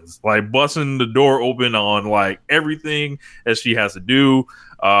proportions, like busting the door open on like everything that she has to do.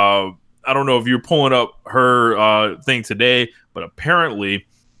 I don't know if you're pulling up her thing today, but apparently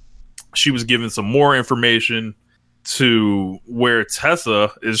she was given some more information to where Tessa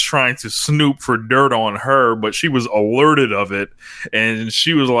is trying to snoop for dirt on her, but she was alerted of it, and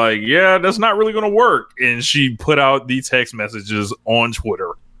she was like, yeah, that's not really going to work, and she put out the text messages on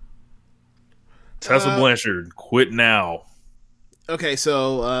Twitter. Tessa Blanchard, quit now. Okay,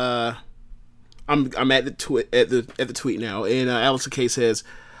 so I'm at the tweet now, and Allison K says,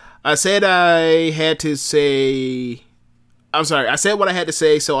 I said what I had to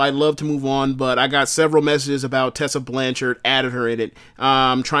say, so I'd love to move on, but I got several messages about Tessa Blanchard, added her in it,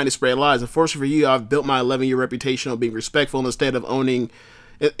 trying to spread lies. Unfortunately for you, I've built my 11-year reputation of being respectful instead of owning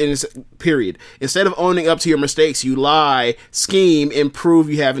up to your mistakes. You lie, scheme, and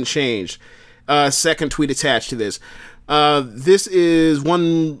prove you haven't changed. Second tweet attached to this. This is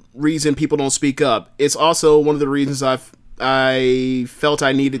one reason people don't speak up. It's also one of the reasons I felt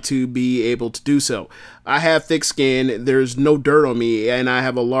I needed to be able to do so. I have thick skin, there's no dirt on me, and I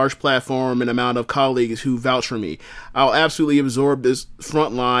have a large platform and amount of colleagues who vouch for me. I'll absolutely absorb this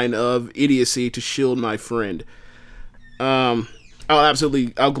front line of idiocy to shield my friend. I'll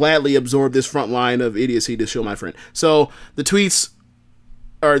gladly absorb this front line of idiocy to shield my friend. So the tweets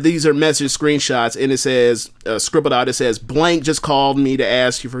these are message screenshots, and it says, scribbled out, it says, blank just called me to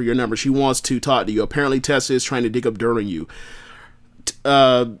ask you for your number. She wants to talk to you. Apparently Tessa is trying to dig up dirt on you.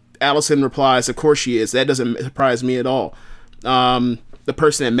 Allison replies, of course she is. That doesn't surprise me at all. The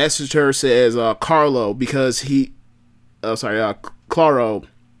person that messaged her says, Claro, because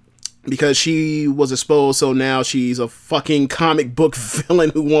she was exposed, so now she's a fucking comic book villain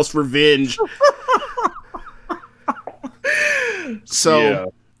who wants revenge.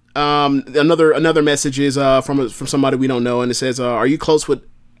 So, yeah. Another message is from somebody we don't know, and it says, "Are you close with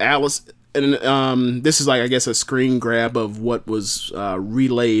Alice?" And this is like, I guess, a screen grab of what was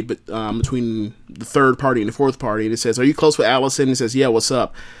relayed, but between the third party and the fourth party. And it says, "Are you close with Allison?" And it says, "Yeah, what's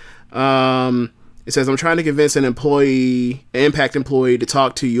up?" It says, "I'm trying to convince an Impact employee to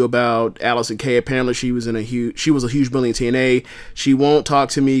talk to you about Allison K. Apparently, she was a huge bully in TNA. She won't talk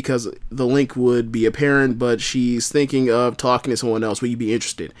to me because the link would be apparent, but she's thinking of talking to someone else. Will you be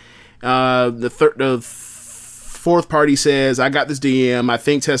interested?" The fourth party says, "I got this DM. I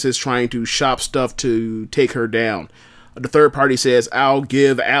think Tessa is trying to shop stuff to take her down." The third party says, "I'll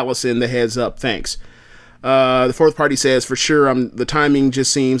give Allison the heads up. Thanks." The fourth party says, "For sure, the timing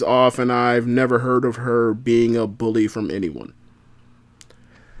just seems off, and I've never heard of her being a bully from anyone."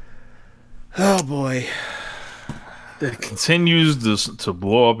 Oh boy. It continues to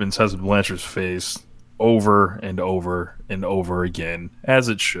blow up in Tessa Blanchard's face over and over and over again, as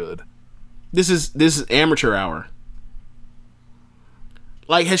it should. This is amateur hour.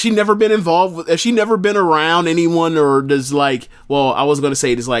 Like, has she never been involved has she never been around anyone, or does, like, well, I was going to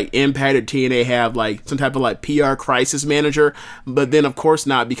say, does, like, Impact or TNA have, like, some type of, like, PR crisis manager? But then, of course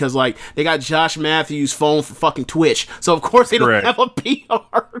not, because, like, they got Josh Matthews' phone for fucking Twitch. So, of course, they don't have a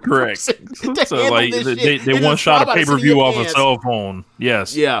PR person to so, handle like, this shit. they one shot a pay-per-view off a cell phone.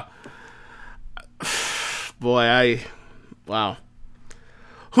 Yes. Yeah. Boy, wow.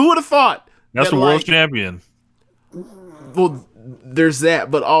 Who would have thought? That's the world champion. Well, there's that,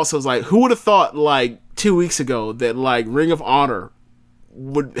 but also it's like, who would have thought, like, 2 weeks ago that, like, Ring of Honor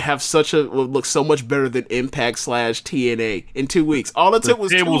would look so much better than Impact / TNA in 2 weeks. All it took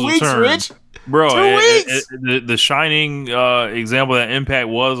was 2 weeks, Rich. Bro, 2 weeks. The shining example that Impact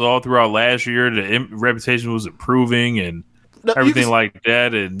was all throughout last year. The reputation was improving, and everything like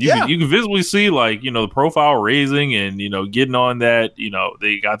that, and you can visibly see like the profile raising and getting on that.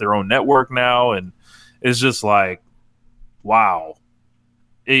 They got their own network now, and it's just like, wow,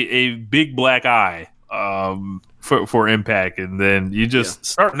 a big black eye for Impact, and then you just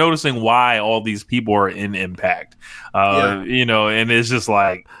start noticing why all these people are in Impact, and it's just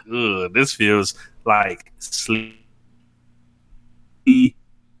like, ugh, this feels like sleepy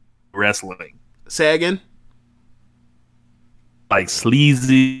wrestling. Say again. Like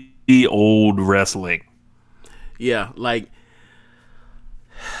sleazy old wrestling. Yeah, like,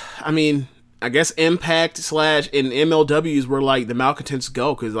 I mean, I guess Impact / and MLWs were like the malcontents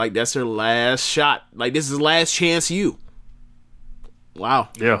go, because like that's their last shot. Like, this is the last chance you. Wow.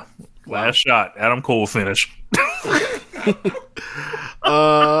 Yeah. Last shot. Adam Cole finish.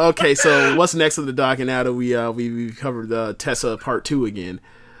 Okay, so what's next on the docket now that we covered Tessa Part 2 again,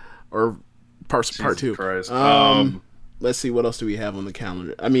 or Part 2? Christ. Let's see, what else do we have on the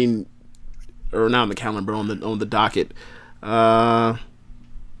calendar? I mean, or not on the calendar, but on the docket. I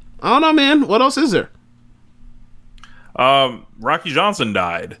don't know, man. What else is there? Rocky Johnson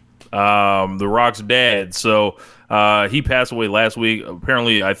died. The Rock's dad. So he passed away last week.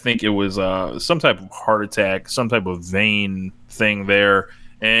 Apparently, I think it was some type of heart attack, some type of vein thing there.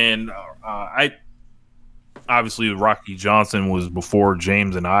 And obviously Rocky Johnson was before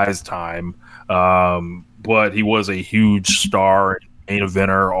James and I's time. But he was a huge star, main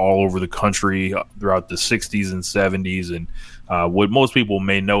eventer all over the country throughout the 60s and 70s. And what most people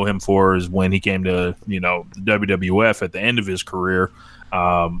may know him for is when he came to, the WWF at the end of his career,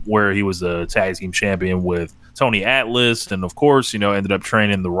 where he was the tag team champion with Tony Atlas. And of course, ended up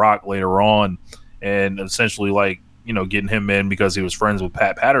training The Rock later on, and essentially getting him in because he was friends with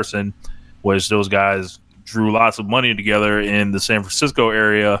Pat Patterson, which those guys drew lots of money together in the San Francisco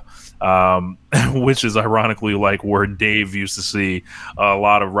area. Which is ironically like where Dave used to see a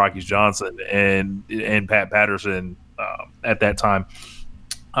lot of Rocky Johnson and Pat Patterson at that time.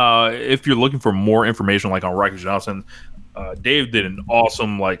 If you're looking for more information like on Rocky Johnson, Dave did an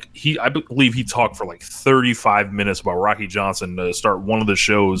awesome, I believe he talked for 35 minutes about Rocky Johnson to start one of the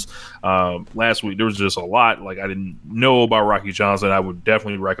shows last week. There was just a lot I didn't know about Rocky Johnson. I would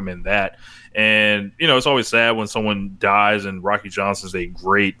definitely recommend that. And, it's always sad when someone dies, and Rocky Johnson's a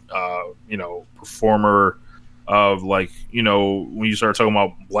great, performer of when you start talking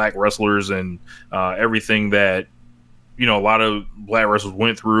about black wrestlers and everything that, a lot of black wrestlers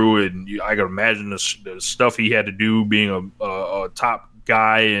went through. And I can imagine the stuff he had to do being a top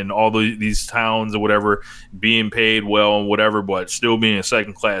guy in all these towns or whatever, being paid well and whatever, but still being a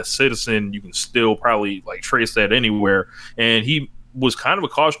second-class citizen. You can still probably trace that anywhere. And he was kind of a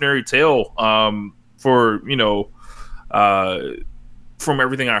cautionary tale for from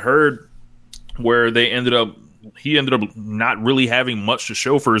everything I heard, where he ended up not really having much to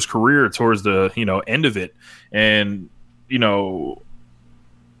show for his career towards the end of it. And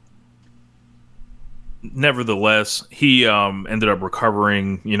nevertheless, he ended up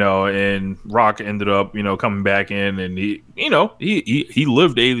recovering, and Rock ended up coming back in, and he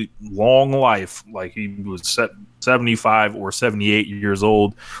lived a long life. He was 75 or 78 years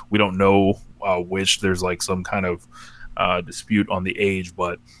old. We don't know which. There's some kind of dispute on the age,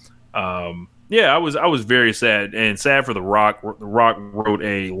 but I was very sad, and sad for The Rock. The Rock wrote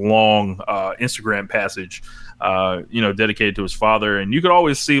a long Instagram passage dedicated to his father, and you could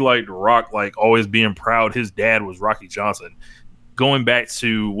always see The Rock always being proud his dad was Rocky Johnson, going back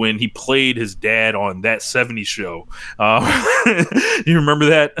to when he played his dad on That 70s Show. You remember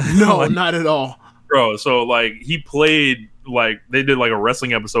that? No, not at all, bro. So he played, they did a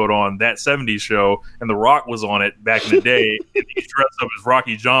wrestling episode on That 70s Show, and The Rock was on it back in the day. And he dressed up as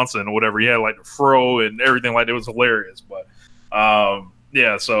Rocky Johnson or whatever. He had the fro and everything. It was hilarious. But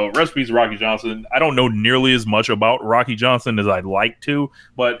yeah, so rest in peace, Rocky Johnson. I don't know nearly as much about Rocky Johnson as I'd like to,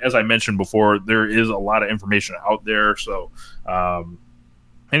 but as I mentioned before, there is a lot of information out there. So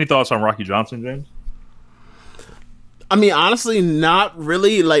any thoughts on Rocky Johnson, James? I mean, honestly, not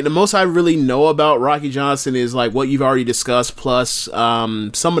really. The most I really know about Rocky Johnson is what you've already discussed, plus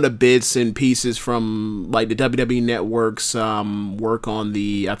some of the bits and pieces from the WWE Network's work on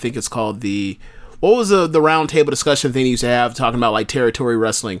I think it's called what was the round table discussion thing he used to have talking about territory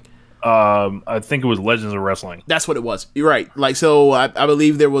wrestling? I think it was Legends of Wrestling. That's what it was. You're right. So I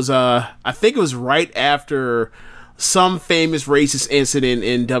believe there was I think it was right after some famous racist incident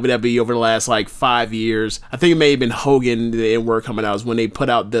in WWE over the last 5 years. I think it may have been Hogan, the N-word coming out, was when they put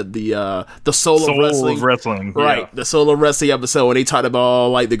out the Soul of Wrestling. Right, yeah. The Soul of Wrestling episode, when they talked about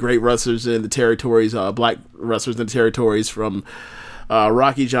all the great wrestlers in the territories, black wrestlers in the territories, from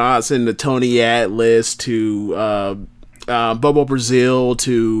Rocky Johnson to Tony Atlas to Bobo Brazil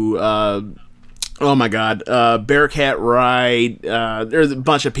to oh my god, Bearcat Wright. There's a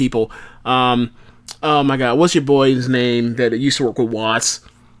bunch of people. Oh my god, what's your boy's name that used to work with Watts?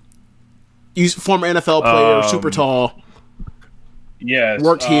 Former NFL player, super tall. Yes,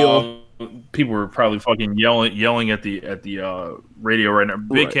 worked heel. People were probably fucking yelling at the radio right now.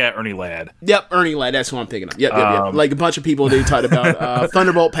 Big Cat Ernie Ladd. Yep, Ernie Ladd. That's who I'm thinking of. Yep. Like a bunch of people they talked about.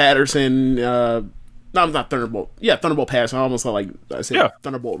 Thunderbolt Patterson. No, not Thunderbolt. Yeah, Thunderbolt Patterson. I almost like I said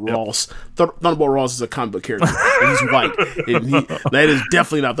Thunderbolt Ross. Thunderbolt Ross is a comic book character. And he's white. And that is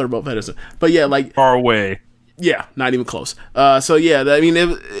definitely not Thunderbolt Patterson. But yeah, like far away. Yeah, not even close. So yeah, I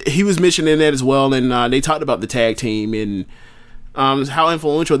mean, he was mentioning that as well, and they talked about the tag team and how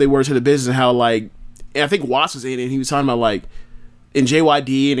influential they were to the business, and how like, and I think Watts was in it, and he was talking about like in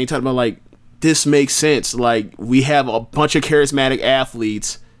JYD, and they talked about like, this makes sense. Like, we have a bunch of charismatic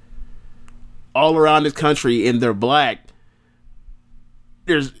athletes all around this country, and they're black.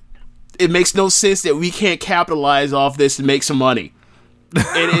 It makes no sense that we can't capitalize off this and make some money.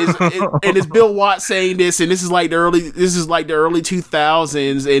 And it's Bill Watts saying this, and this is like the early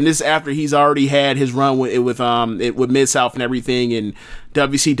 2000s, and this is after he's already had his run with Mid-South and everything, and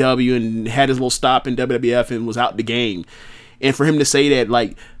WCW, and had his little stop in WWF, and was out the game. And for him to say that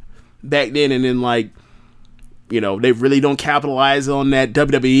like back then, and then like, you know, they really don't capitalize on that.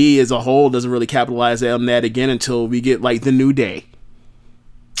 WWE as a whole doesn't really capitalize on that again until we get like the New Day.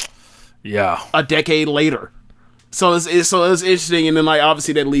 Yeah, a decade later. So it's interesting, and then like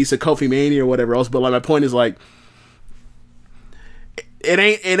obviously that leads to Kofi Mania or whatever else. But like my point is like, it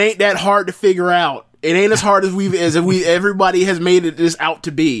ain't that hard to figure out. It ain't as hard as everybody has made it this out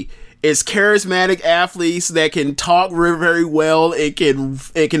to be. It's charismatic athletes that can talk very, very well. It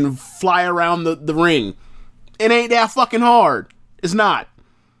can fly around the ring. It ain't that fucking hard. It's not.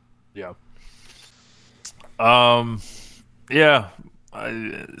 Yeah. Yeah.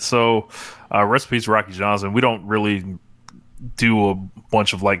 Recipes Rocky Johnson. We don't really do a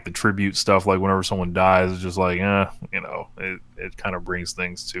bunch of like the tribute stuff. Like whenever someone dies, it's just like, you know, it kind of brings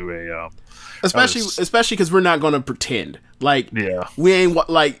things to a especially because we're not going to pretend like we ain't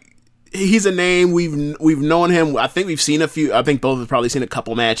like. He's a name we've known him. I think we've seen a few. I think both have probably seen a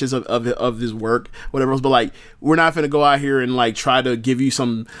couple matches of his work, whatever else. But like, we're not going to go out here and like try to give you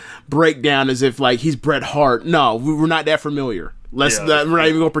some breakdown as if like he's Bret Hart. No, we're not that familiar. We're not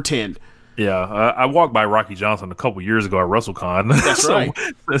even going to pretend. Yeah, I walked by Rocky Johnson a couple years ago at WrestleCon. That's right.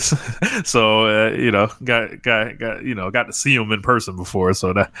 So you know, got to see him in person before,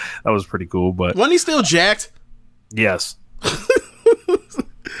 so that was pretty cool. But wasn't he still jacked? Yes.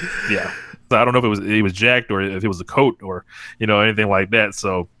 Yeah, so I don't know if he was jacked or if it was a coat or you know anything like that.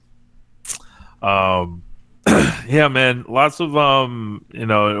 So, yeah, man, lots of you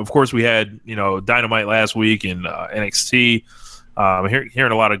know. Of course, we had Dynamite last week and NXT.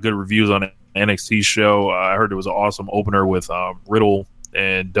 Hearing a lot of good reviews on the NXT show. I heard there was an awesome opener with Riddle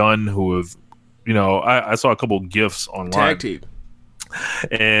and Dunn, who have I saw a couple of GIFs online. Tag team.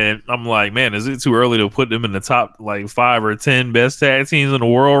 And I'm like, man, is it too early to put them in the top like 5 or 10 best tag teams in the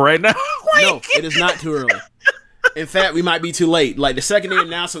world right now? No, it is not too early. In fact, we might be too late. Like the second they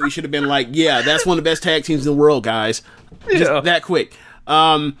announced it, we should have been like, yeah, that's one of the best tag teams in the world, guys. Just that quick.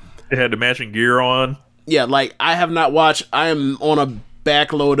 They had the matching gear on. Yeah, like I have not watched. I am on a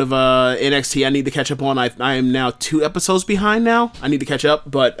backload of NXT. I need to catch up on. I am now 2 episodes behind now. I need to catch up,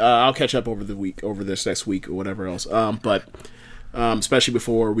 but I'll catch up over this next week or whatever else. But especially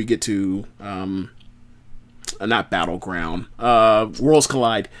before we get to not Battleground, Worlds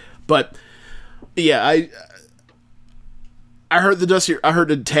Collide. But yeah, I heard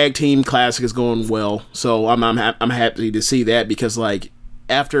the tag team classic is going well, so I'm happy to see that, because like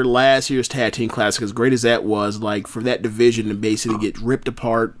after last year's tag team classic, as great as that was, like for that division to basically get ripped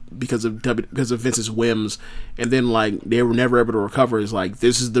apart because of Vince's whims, and then like they were never able to recover, is like,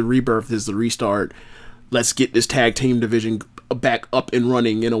 this is the rebirth, this is the restart. Let's get this tag team division back up and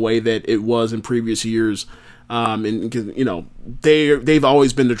running in a way that it was in previous years. And they've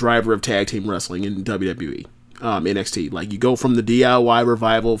always been the driver of tag team wrestling in WWE, NXT. Like you go from the DIY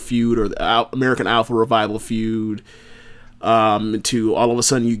Revival feud or the American Alpha Revival feud, to all of a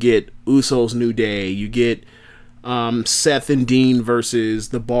sudden you get Usos New Day, you get Seth and Dean versus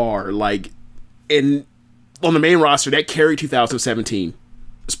The Bar. Like, and on the main roster that carried 2017,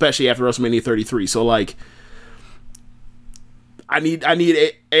 especially after WrestleMania 33. So like,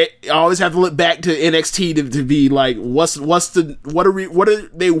 I always have to look back to NXT to be like, what are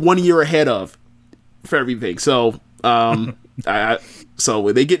they 1 year ahead of for everything? So so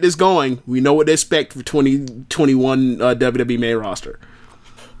when they get this going, we know what to expect for 2021 WWE main roster.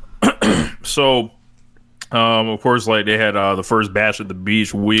 So Of course, like they had the first Bash at the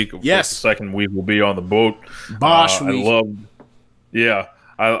Beach week. Of course, the second week will be on the boat. Bosch week.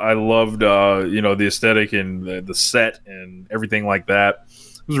 I loved the aesthetic and the set and everything like that.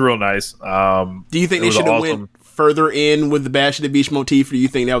 It was real nice. Do you think they should have went further in with the Bash at the Beach motif, or do you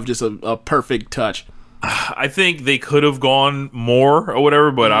think that was just a perfect touch? I think they could have gone more or whatever,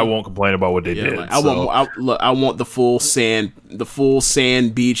 but I won't complain about what they did. Like, I want the full sand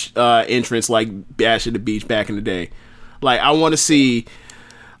beach entrance like Bash at the Beach back in the day. Like, I want to see.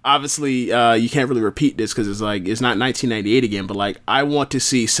 Obviously, you can't really repeat this because it's not 1998 again. But like, I want to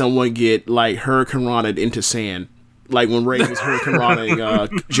see someone get like Hurricane Rana into sand, like when Ray was Hurricane Rana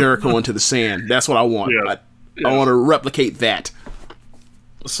Jericho into the sand. That's what I want. I want to replicate that.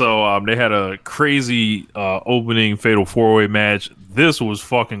 So they had a crazy opening Fatal 4-Way match. This was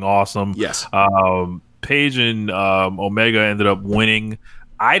fucking awesome. Yes. Paige and Omega ended up winning.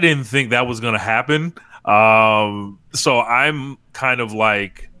 I didn't think that was going to happen. So I'm kind of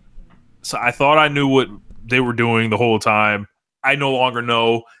like... So I thought I knew what they were doing the whole time. I no longer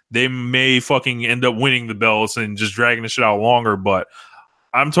know. They may fucking end up winning the belts and just dragging the shit out longer, but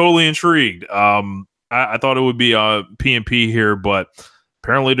I'm totally intrigued. I thought it would be PNP here, but...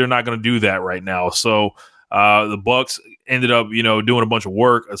 apparently they're not going to do that right now. So the Bucks ended up, doing a bunch of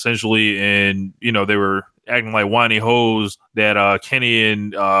work essentially, and they were acting like whiny hoes that Kenny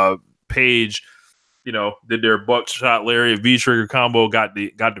and Paige, did their buckshot lariat V-trigger combo, got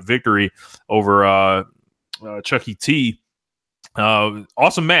the victory over Chucky T.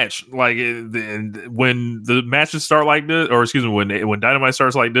 Awesome match. Like when the matches start like this, or excuse me, when Dynamite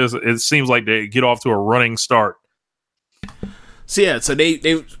starts like this, it seems like they get off to a running start. So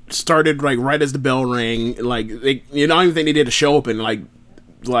they started like right as the bell rang. Like I don't even think they did a show open. Like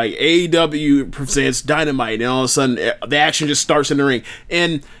AEW presents Dynamite, and all of a sudden the action just starts in the ring.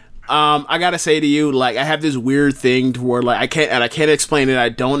 And I gotta say to you, like, I have this weird thing to where like I can't explain it. I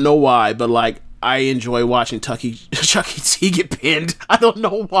don't know why, but like I enjoy watching Chucky T get pinned. I don't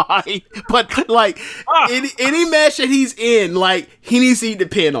know why, but like any match that he's in, like he needs to eat the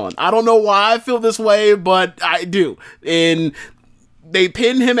pin on. I don't know why I feel this way, but I do. And they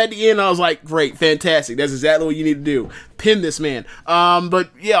pinned him at the end. I was like, great, fantastic. That's exactly what you need to do. Pin this man.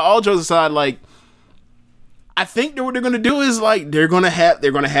 But yeah, all jokes aside, like, I think that what they're gonna do is like they're gonna have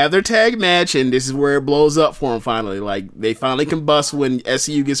their tag match, and this is where it blows up for them finally. Like they finally combust when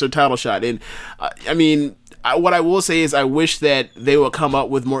SCU gets their title shot. And what I will say is I wish that they would come up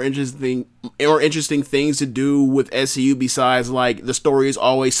with more interesting things to do with SCU besides like the story is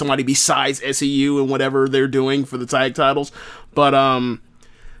always somebody besides SCU and whatever they're doing for the tag titles. But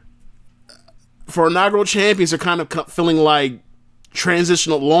for inaugural champions, they're kind of feeling like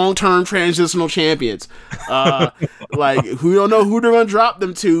long-term transitional champions. Like we don't know who they're gonna drop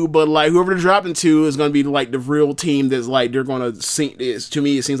them to, but like whoever they drop them to is gonna be like the real team that's like they're gonna sing. To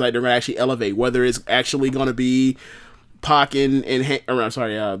me, it seems like they're gonna actually elevate. Whether it's actually gonna be Pac and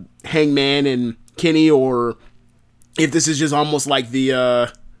Hangman and Kenny, or if this is just almost like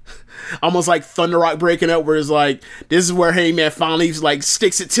the almost like Thunder Rock breaking up, where it's like this is where Hangman finally like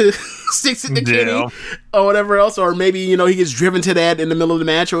sticks it to Kenny or whatever else, or maybe he gets driven to that in the middle of the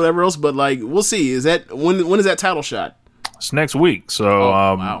match or whatever else. But like we'll see. Is that when is that title shot? It's next week, so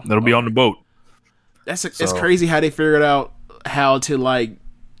wow. That'll be on the boat. It's crazy how they figured out how to like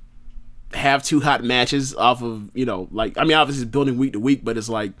have two hot matches off of obviously it's building week to week, but it's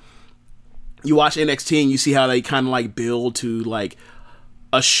like you watch NXT and you see how they kind of like build to like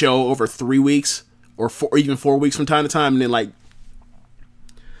a show over 3 weeks or even 4 weeks from time to time, and then like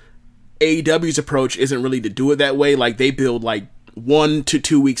AEW's approach isn't really to do it that way. Like they build like 1 to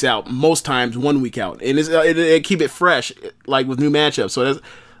 2 weeks out, most times 1 week out, and it keep it fresh like with new matchups. So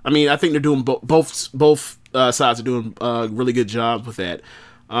I think they're doing both sides are doing really good jobs with that.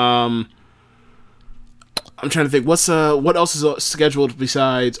 I'm trying to think what else is scheduled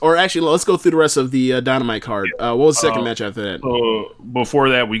besides, or actually let's go through the rest of the Dynamite card. What was the second match after that? Before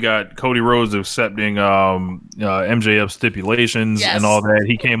that, we got Cody Rhodes accepting MJF stipulations and all that.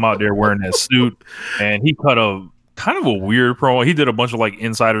 He came out there wearing that suit, and he cut a kind of a weird promo. He did a bunch of like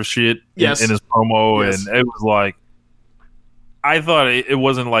insider shit in his promo, and it was like, I thought it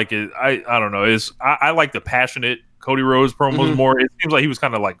wasn't like it. I don't know. I like the passionate Cody Rhodes promos more. It seems like he was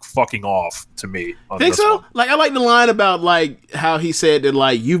kind of like fucking off to me. Think so? One. Like I like the line about like how he said that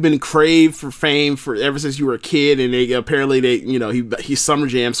like you've been craved for fame for ever since you were a kid, and he Summer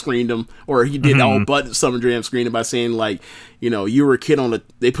Jam screened him, or he did all but Summer Jam screened him by saying like you were a kid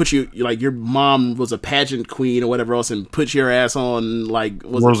they put you like your mom was a pageant queen or whatever else and put your ass on like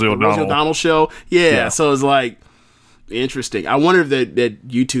Rosie O'Donnell show. Yeah, so it's like interesting. I wonder if that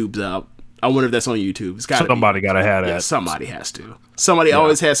YouTube's out. I wonder if that's on YouTube. It's got somebody got to have that. Yeah, somebody has to. Somebody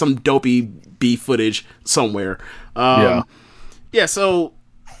always has some dopey B footage somewhere. Yeah. So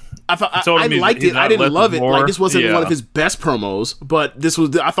I thought I liked it. I didn't love it. Like, this wasn't one of his best promos, but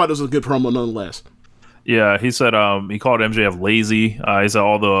I thought it was a good promo nonetheless. Yeah, he said he called MJF lazy. He said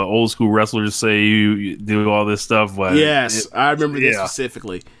all the old school wrestlers say you do all this stuff, but I remember this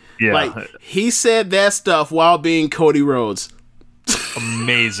specifically. Yeah, like, he said that stuff while being Cody Rhodes.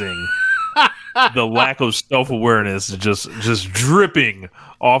 Amazing. The lack of self-awareness just dripping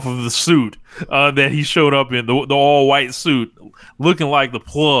off of the suit that he showed up in, the all-white suit, looking like the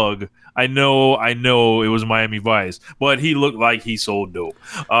Plug. I know it was Miami Vice, but he looked like he sold dope.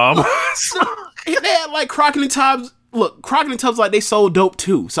 They had like Crockett and Tubbs. Look, Crockett and Tubbs, like, they sold dope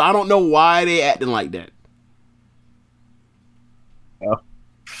too. So I don't know why they acting like that.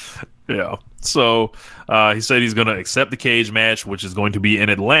 Yeah. So he said he's going to accept the cage match, which is going to be in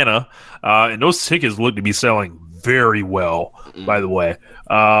Atlanta. And those tickets look to be selling very well, by the way.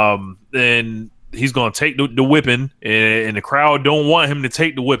 And he's going to take the whipping, and the crowd don't want him to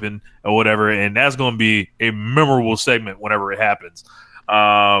take the whipping or whatever. And that's going to be a memorable segment whenever it happens.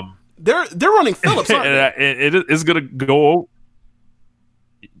 They're running Phillips, aren't they? It's going to go.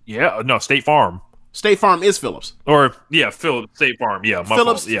 Yeah, no, State Farm. State Farm is Phillips. Or, Phillips, State Farm. Yeah, my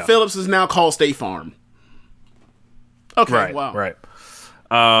Phillips, fault. Yeah. Phillips is now called State Farm. Okay, right, wow. Right.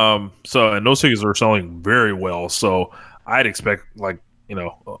 And those tickets are selling very well. So I'd expect,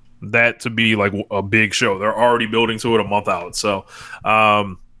 that to be like a big show. They're already building to it a month out. So,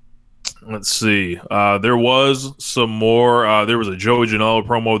 let's see. There was some more. There was a Joey Janela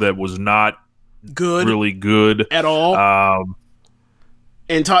promo that was not really good at all.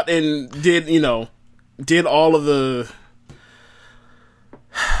 And did all of the.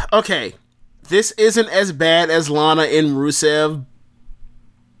 Okay, this isn't as bad as Lana and Rusev.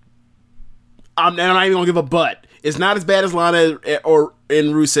 I'm not even gonna give a but. It's not as bad as Lana or in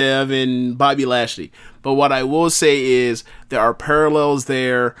Rusev and Bobby Lashley. But what I will say is there are parallels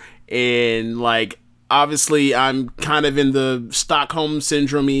there, and like, obviously I'm kind of in the Stockholm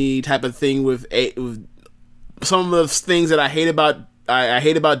syndrome-y type of thing with some of the things that I hate about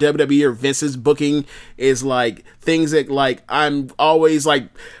WWE or Vince's booking is like things that, like, I'm always like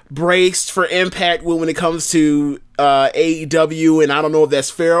braced for Impact when it comes to AEW, and I don't know if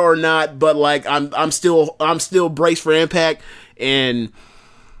that's fair or not, but like I'm still braced for Impact. And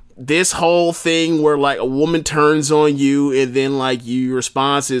this whole thing where like a woman turns on you and then like your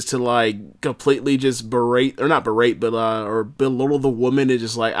response is to like completely just berate or belittle the woman is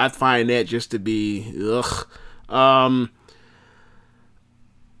just like, I find that just to be ugh. I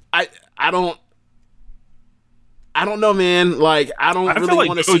don't know, man. Like, I don't really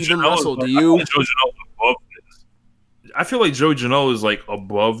want to see them wrestle. Do you? I feel like Joey Janela is like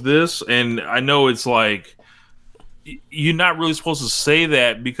above this, and I know it's like you're not really supposed to say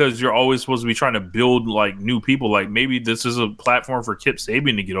that because you're always supposed to be trying to build like new people. Like, maybe this is a platform for Kip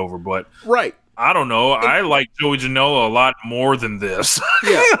Sabian to get over, but right. I don't know. I like Joey Janela a lot more than this.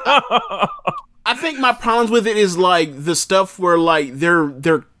 Yeah. I think my problems with it is like the stuff where like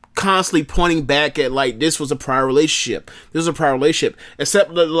they're constantly pointing back at like this was a prior relationship.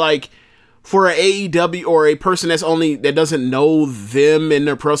 Except that, like, for an AEW or a person that doesn't know them in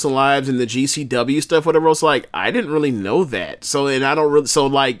their personal lives and the GCW stuff, whatever else, like, I didn't really know that. So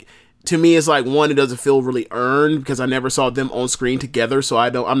like, to me, it's like, one, it doesn't feel really earned because I never saw them on screen together. So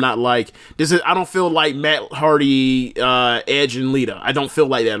I don't feel like Matt Hardy, Edge, and Lita. I don't feel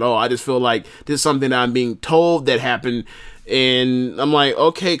like that at all. I just feel like this is something that I'm being told that happened, and I'm like,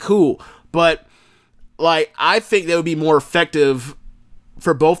 okay, cool. But like, I think that would be more effective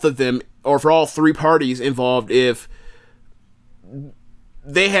for both of them, or for all three parties involved, if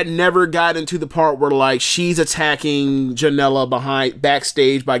they had never gotten to the part where like she's attacking Janela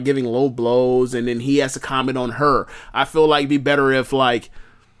backstage by giving low blows, and then he has to comment on her. I feel like it'd be better if like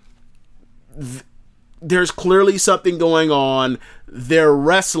there's clearly something going on, they're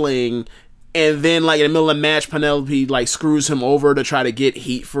wrestling, and then like in the middle of the match, Penelope like screws him over to try to get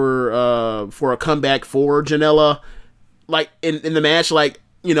heat for a comeback for Janela. Like in the match, like,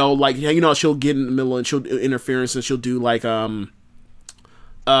 she'll get in the middle and she'll interference and she'll do like head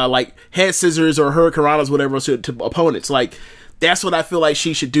scissors or hurricanranas, whatever else, to opponents. Like, that's what I feel like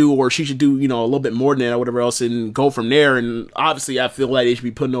she should do, or she should do, a little bit more than that or whatever else, and go from there. And obviously I feel like they should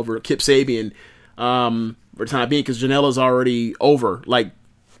be putting over Kip Sabian for the time being, because Janela's already over. Like,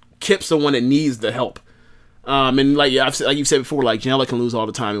 Kip's the one that needs the help. And like you've said before, like, Janela can lose all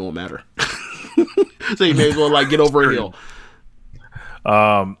the time, it won't matter. So you may as well like get over a hill.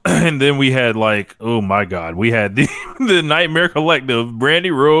 And then we had like, oh my God, we had the Nightmare Collective,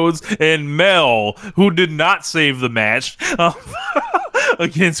 Brandy Rhodes and Mel, who did not save the match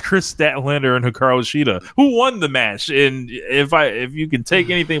against Chris Statlander and Hikaru Shida, who won the match. And if you can take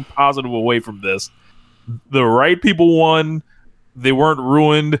anything positive away from this, the right people won. They weren't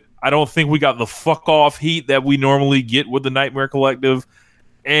ruined. I don't think we got the fuck off heat that we normally get with the Nightmare Collective.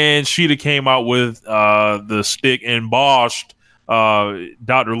 And Shida came out with the stick and boshed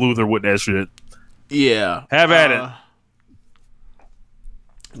Dr. Luther with that shit. Yeah. Have at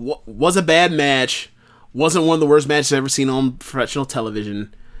it. Was a bad match. Wasn't one of the worst matches I've ever seen on professional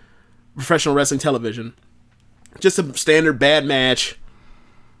wrestling television. Just a standard bad match.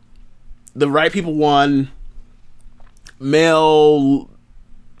 The right people won. Mel,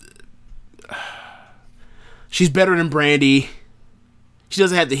 she's better than Brandy. She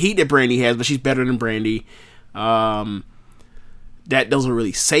doesn't have the heat that Brandy has, but she's better than Brandy. That doesn't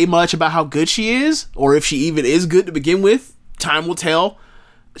really say much about how good she is, or if she even is good to begin with. Time will tell.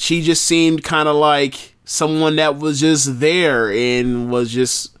 She just seemed kind of like someone that was just there and was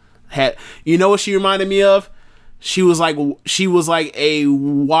just had. You know what she reminded me of? She was like a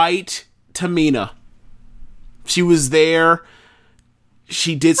white Tamina. She was there.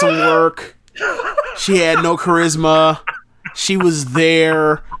 She did some work. She had no charisma. She was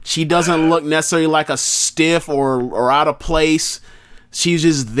there. She doesn't look necessarily like a stiff or out of place. She's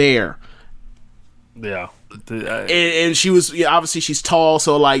just there. Yeah. And she was, obviously she's tall,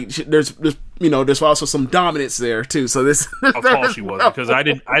 so like there's also some dominance there too. So this how tall she was, because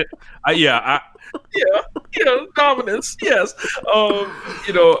dominance. Yes.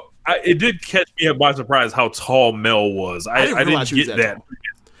 It did catch me by surprise how tall Mel was. I didn't get that. Tall.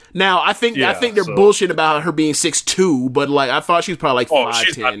 Now I think they're bullshit about her being 6'2", but like I thought she was probably like 5'10".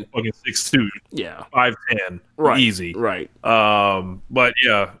 She's not fucking 6'2". Yeah, 5'10". Right, easy. Right. But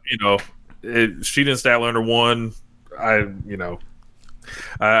yeah, she didn't Statlander won.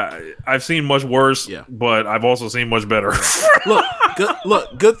 I've seen much worse, but I've also seen much better.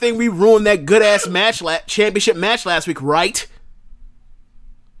 Good thing we ruined that good ass championship match last week, right?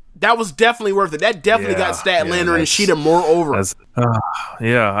 That was definitely worth it. That definitely got Statlander and Shida more over.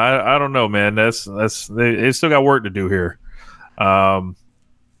 I don't know, man. They still got work to do here.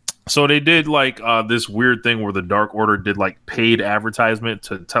 So they did like this weird thing where the Dark Order did like paid advertisement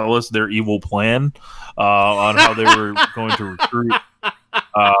to tell us their evil plan on how they were going to recruit.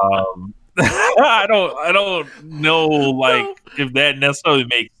 I don't know like if that necessarily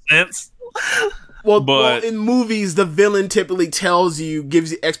makes sense. Well, in movies, the villain typically gives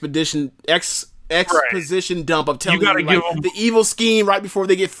you exposition dump of telling you like, the evil scheme right before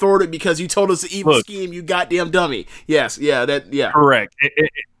they get thwarted because you told us the evil scheme, you goddamn dummy. Yes, correct.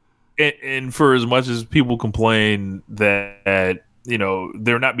 And for as much as people complain that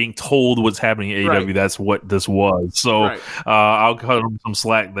they're not being told what's happening in AEW, that's what this was. So I'll cut them some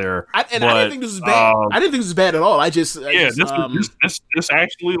slack there. I didn't think this was bad. I didn't think this was bad at all. This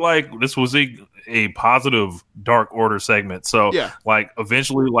actually this was a positive Dark Order segment. So like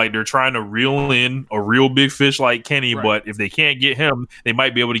eventually like they're trying to reel in a real big fish like Kenny, but if they can't get him, they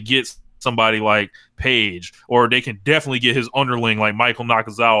might be able to get somebody like Page, or they can definitely get his underling like Michael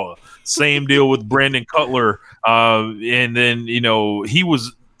Nakazawa. Same deal with Brandon Cutler. And then, he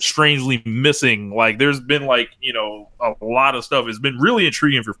was strangely missing. Like there's been like, a lot of stuff. It's been really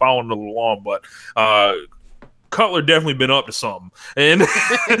intriguing if you're following it along, but Cutler definitely been up to something. And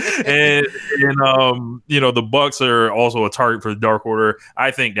the Bucks are also a target for the Dark Order.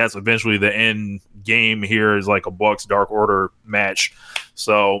 I think that's eventually the end game here is like a Bucks Dark Order match.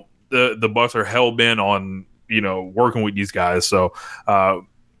 So the Bucks are hell bent on working with these guys. So I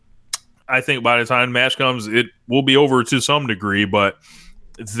think by the time the match comes, it will be over to some degree. But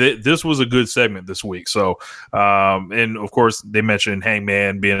this was a good segment this week. So and of course they mentioned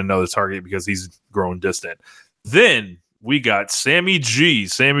Hangman being another target because he's grown distant. Then we got Sammy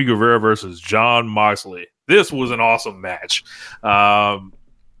Guevara versus Jon Moxley. This was an awesome match. I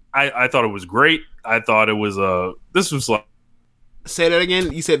thought it was great. I thought it was this was like. Say that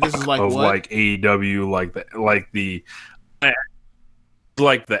again. You said this is like of what? Like AEW, like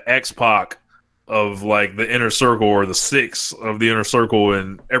the X-Pac of like the Inner Circle, or the Six of the Inner Circle,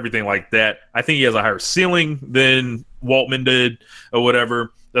 and everything like that. I think he has a higher ceiling than Waltman did, or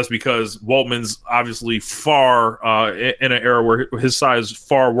whatever. That's because Waltman's obviously far in an era where his size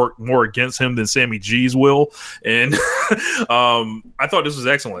far worked more against him than Sammy G's will. And I thought this was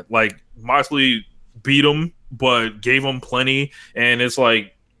excellent. Like Moxley beat him, but gave him plenty. And it's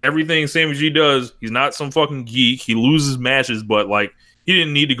like everything Sammy G does, he's not some fucking geek. He loses matches, but like he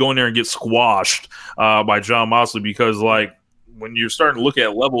didn't need to go in there and get squashed by Jon Moxley, because like when you're starting to look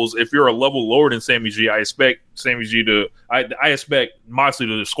at levels, if you're a level lower than Sammy G, I expect I expect Moxley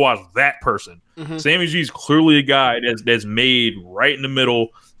to squash that person. Mm-hmm. Sammy G is clearly a guy that's made right in the middle.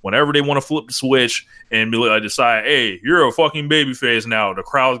 Whenever they want to flip the switch and decide, hey, you're a fucking babyface now, the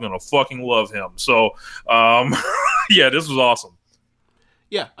crowd's gonna fucking love him. So, yeah, this was awesome.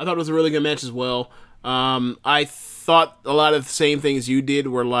 Yeah, I thought it was a really good match as well. I thought a lot of the same things you did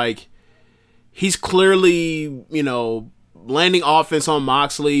were like, he's clearly, landing offense on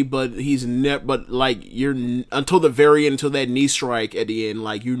Moxley, but until the very end, until that knee strike at the end,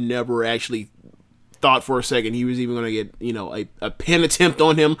 like you never actually thought for a second he was even going to get, a pin attempt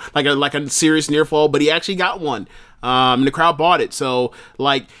on him, like a serious near fall, but he actually got one. And the crowd bought it. So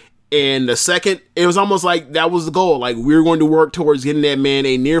in the second, it was almost like that was the goal. Like, we're going to work towards getting that man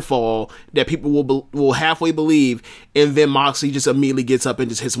a near fall that people will halfway believe, and then Moxley just immediately gets up and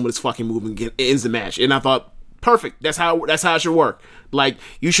just hits him with his fucking move and ends the match. And I thought, perfect. That's how it should work. Like,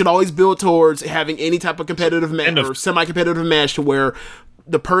 you should always build towards having any type of competitive match or semi-competitive match to where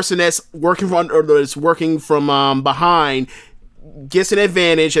the person that's working from behind gets an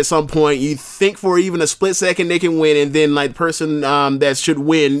advantage at some point. You think for even a split second they can win, and then like the person that should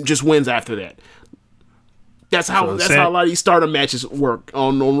win just wins after that. That's how a lot of these Stardom matches work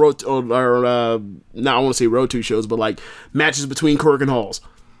on road I want to say Road 2 shows, but like matches between Korakuen Halls.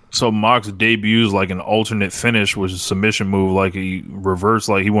 So Mox debuts like an alternate finish, which is a submission move, like he reversed,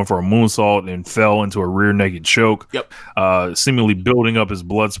 like he went for a moonsault and fell into a rear naked choke. Yep. Seemingly building up his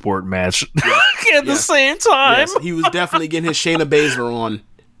Bloodsport match at the same time. Yes, he was definitely getting his Shayna Baszler on.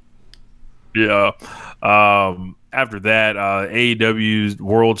 Yeah. After that, AEW's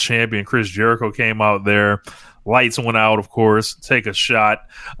world champion Chris Jericho came out there. Lights went out, of course. Take a shot.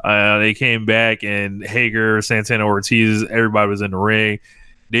 They came back, and Hager, Santana Ortiz, everybody was in the ring.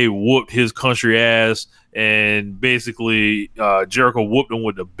 They whooped his country ass, and basically Jericho whooped him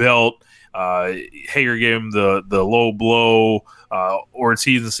with the belt. Hager gave him the low blow.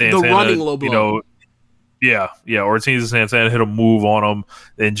 Ortiz and Santana, the running low blow. Ortiz and Santana hit a move on him.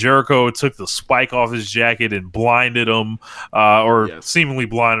 Then Jericho took the spike off his jacket and blinded him, seemingly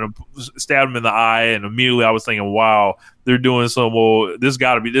blinded him, stabbed him in the eye. And immediately I was thinking, wow, they're doing this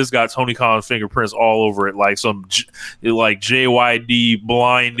got Tony Khan's fingerprints all over it, like some like JYD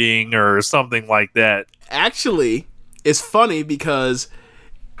blinding or something like that. Actually, it's funny because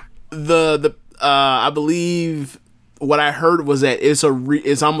I believe what I heard was that it's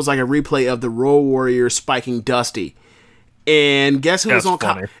almost like a replay of the Road Warrior spiking Dusty, and guess who was on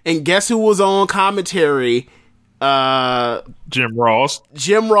commentary? Jim Ross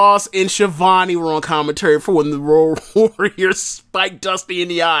and Shivani were on commentary for when the Road Warrior spiked Dusty in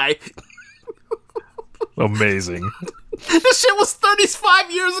the eye. Amazing. This shit was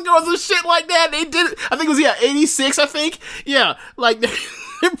 35 years ago or some shit like that. They did it. I think it was 86. I think like they're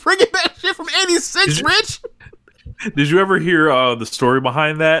bringing back shit from 86. Rich. Did you ever hear the story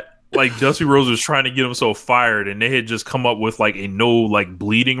behind that? Like, Dusty Rhodes was trying to get him so fired, and they had just come up with like a no like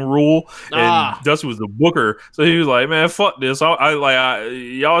bleeding rule, and Dusty was the booker, so he was like, "Man, fuck this!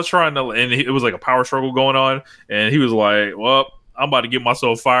 Y'all trying to," and it was like a power struggle going on, and he was like, "Well, I'm about to get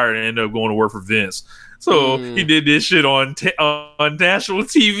myself fired," and ended up going to work for Vince. So he did this shit on national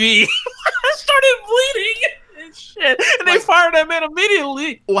TV. Started bleeding. Shit. And they fired that man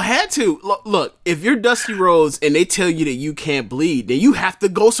immediately. Well, had to. Look, if you're Dusty Rhodes and they tell you that you can't bleed, then you have to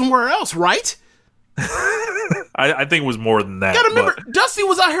go somewhere else, right? I think it was more than that. You gotta remember, Dusty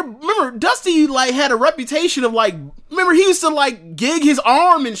was out here. Remember, Dusty like had a reputation of like. Remember, he used to like gig his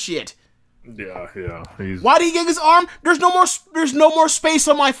arm and shit. Yeah. Why did he gig his arm? There's no more space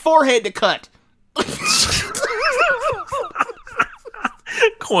on my forehead to cut.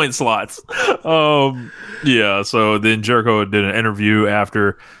 Coin slots. So then Jericho did an interview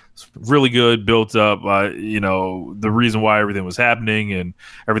after. Really good, built up, the reason why everything was happening and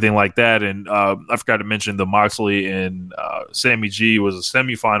everything like that. And I forgot to mention the Moxley and Sammy G was a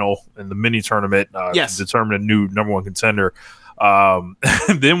semifinal in the mini tournament to determine a new number one contender.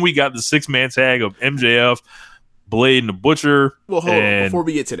 Then we got the 6-man tag of MJF, Blade, and the Butcher. Well, hold on, before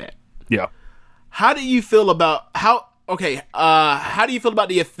we get to that. Yeah. How do you feel about how do you feel about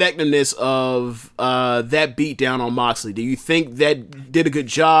the effectiveness of that beatdown on Moxley? Do you think that did a good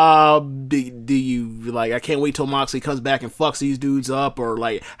job? Do you like? I can't wait till Moxley comes back and fucks these dudes up, or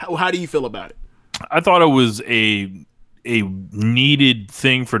like, how do you feel about it? I thought it was a needed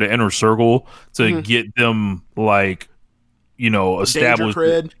thing for the Inner Circle to get them established.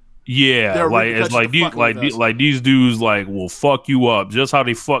 Yeah, They're like it's repercussions like of fucking with us. like these dudes like will fuck you up, just how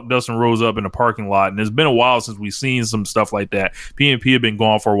they fucked Dustin Rhodes up in the parking lot. And it's been a while since we've seen some stuff like that. PNP have been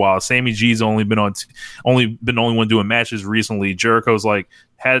gone for a while. Sammy G's only been the only one doing matches recently. Jericho's like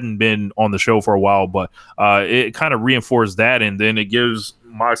hadn't been on the show for a while, but it kind of reinforced that, and then it gives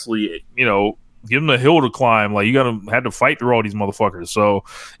Moxley, give him a hill to climb. Like, you had to fight through all these motherfuckers. So,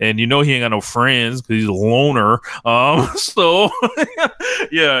 and he ain't got no friends because he's a loner. So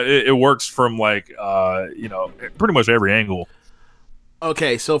yeah, it works from like pretty much every angle.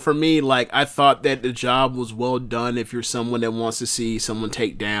 Okay, so for me, like, I thought that the job was well done if you're someone that wants to see someone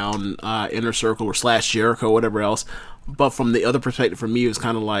take down Inner Circle or / Jericho or whatever else. But from the other perspective, for me, it was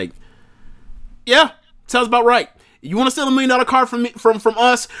kind of like, yeah, sounds about right. You want to steal $1 million card from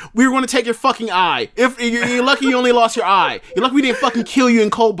us? We're going to take your fucking eye. If you're lucky, you only lost your eye. You're lucky we didn't fucking kill you in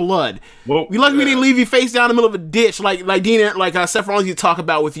cold blood. You're lucky we didn't leave you face down in the middle of a ditch like Seth Rollins used to talk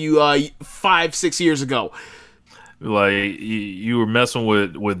about with you 5-6 years ago. Like, you were messing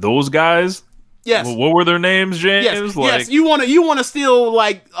with those guys. Yes. What were their names, James? Yes. You want to steal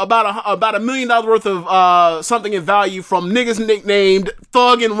like about $1 million worth of something in value from niggas nicknamed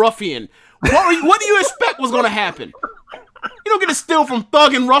Thug and Ruffian. What do you expect was going to happen? You don't get to steal from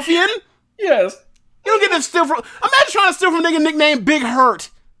Thug and Ruffian. Yes. You don't get to steal from. Imagine trying to steal from a nigga nicknamed Big Hurt.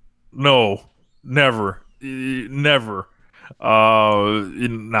 No, never. Nah.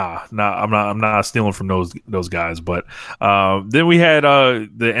 I'm not stealing from those guys. But then we had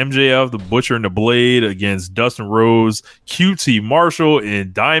the MJF, the Butcher and the Blade against Dustin Rhodes, QT Marshall,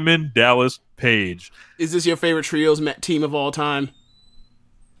 and Diamond Dallas Page. Is this your favorite trios team of all time?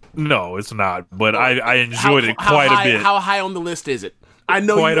 No, it's not. But I enjoyed it quite a bit. How high on the list is it? I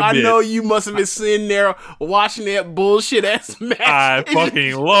know you must have been sitting there watching that bullshit ass match. I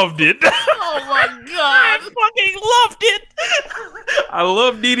fucking loved it. Oh my god, I fucking loved it. I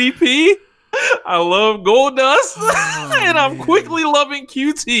love DDP. I love Goldust, and I'm quickly loving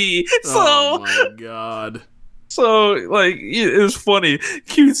QT. So, oh my god. So, like, it was funny.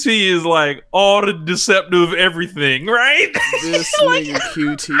 QT is like all the deceptive everything, right? This nigga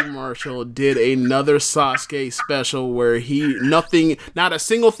QT Marshall did another Sasuke special where not a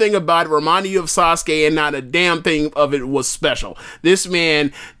single thing about it reminded you of Sasuke, and not a damn thing of it was special. This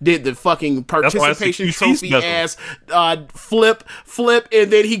man did the fucking participation trophy ass flip,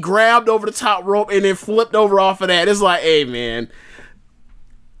 and then he grabbed over the top rope and then flipped over off of that. It's like, hey man,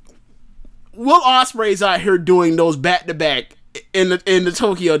 Will Ospreay's out here doing those back-to-back in the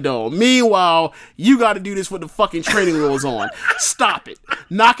Tokyo Dome. Meanwhile, you got to do this with the fucking training wheels on. Stop it.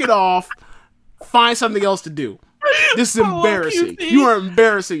 Knock it off. Find something else to do. This is embarrassing. You are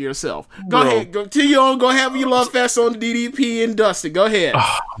embarrassing yourself. Go ahead. Go have your love fest on DDP and Dustin. Go ahead.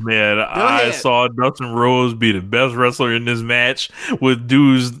 Oh, man, I saw Dustin Rhodes be the best wrestler in this match with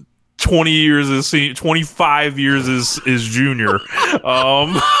dudes 20 years as senior, 25 years as junior.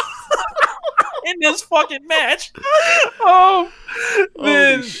 In this fucking match.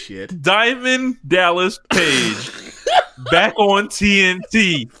 Then shit. Diamond Dallas Page back on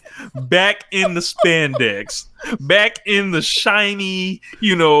TNT, back in the spandex, back in the shiny,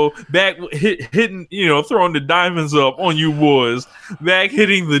 back hitting, throwing the diamonds up on you boys, back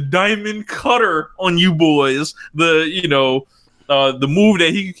hitting the diamond cutter on you boys, the move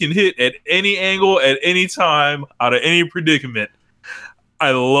that he can hit at any angle, at any time, out of any predicament. I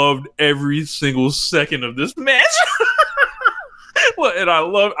loved every single second of this match. And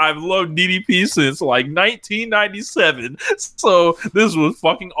I've loved DDP since like 1997. So this was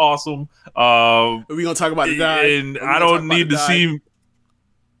fucking awesome. Are we gonna talk about the dive? And I don't need to see.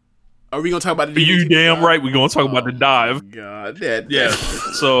 Are we gonna talk about the? You damn right. We're gonna talk about the dive. God, yeah.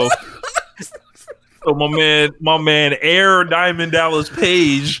 So my man, Air Diamond Dallas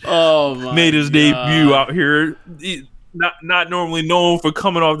Page, made his debut out here. Not normally known for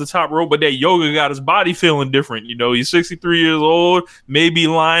coming off the top rope, but that yoga got his body feeling different. He's 63 years old, maybe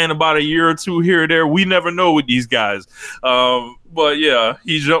lying about a year or two here or there. We never know with these guys. But yeah,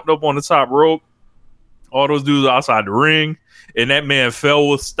 he jumped up on the top rope. All those dudes outside the ring, and that man fell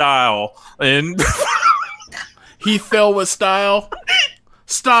with style. And he fell with style.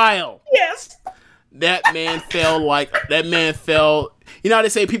 Style. Yes. That man fell. You know how they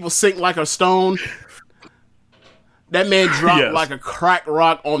say people sink like a stone? That man dropped like a cracked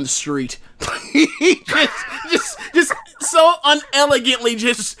rock on the street. He just so unelegantly,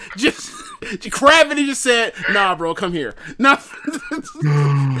 just gravity just said, "Nah, bro, come here." Nah,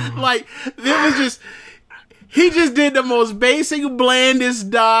 like it was just. He just did the most basic, blandest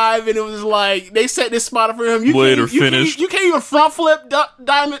dive, and it was like they set this spot for him. You can't even front flip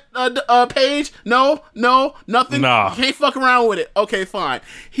Diamond Page. No, nothing. Nah. You can't fuck around with it. Okay, fine.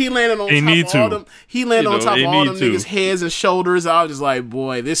 He landed on top of all them. He landed on top of all them niggas' heads and shoulders. I was just like,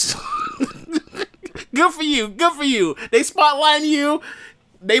 boy, this. Good for you. Good for you. They spotlighting you.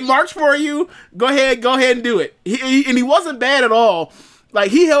 They march for you. Go ahead and do it. He wasn't bad at all.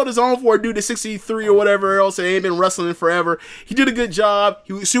 Like, he held his own for a dude at 63 or whatever else and ain't been wrestling forever. He did a good job.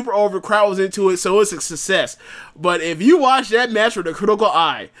 He was super over. The crowd was into it, so it's a success. But if you watch that match with a critical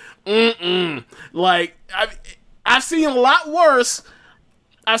eye, like, I've seen a lot worse.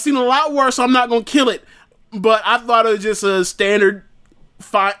 So I'm not going to kill it. But I thought it was just a standard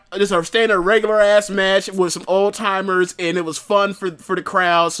regular ass match with some old timers, and it was fun for the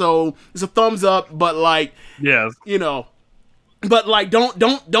crowd. So it's a thumbs up. But, like, yes, you know. But, like, don't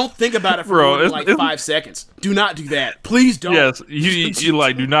think about it for more than 5 seconds. Do not do that. Please don't. Yes, you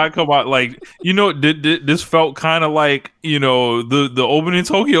like, do not come out, like, you know, this felt kind of like, you know, the opening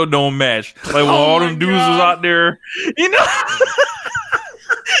Tokyo Dome match. Like, when all them dudes was out there, you know.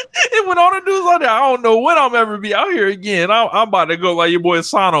 And when all the dudes out there, I don't know when I'm ever be out here again. I'm about to go like your boy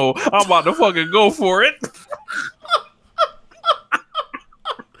Sano. I'm about to fucking go for it.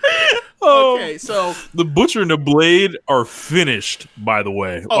 Okay, so the Butcher and the Blade are finished, by the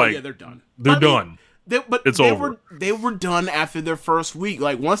way. Oh, yeah, they're done. They're done. It's over. They were done after their first week.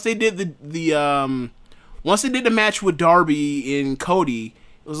 Like, once they did the match with Darby and Cody,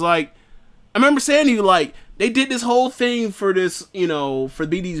 it was like, I remember saying to you, like, they did this whole thing for this, you know, for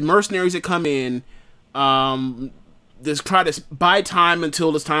these mercenaries that come in, just try to buy time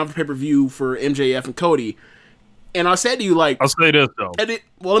until it's time for pay-per-view for MJF and Cody. And I said to you, like... I'll say this, though.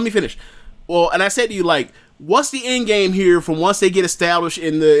 Well, let me finish. Well, and I said to you, like, what's the end game here from once they get established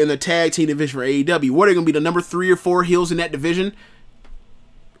in the tag team division for AEW? What are they going to be, the number 3 or 4 heels in that division?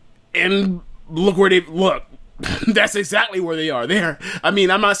 And look where they... Look. That's exactly where they are. I mean,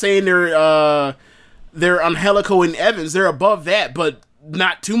 I'm not saying they're on Helico and Evans. They're above that, but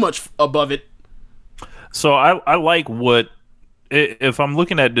not too much above it. So I like what... If I'm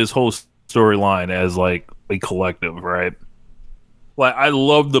looking at this whole storyline as, like, a collective, right? Like, I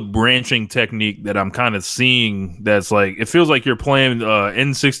love the branching technique that I'm kind of seeing. That's like, it feels like you're playing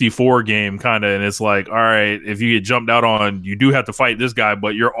N64 game kind of, and it's like, all right, if you get jumped out on, you do have to fight this guy,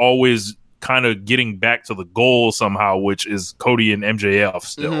 but you're always kind of getting back to the goal somehow, which is Cody and MJF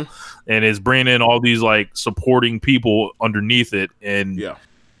still, and it's bringing in all these like supporting people underneath it, and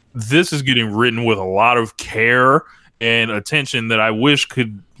this is getting written with a lot of care and attention that I wish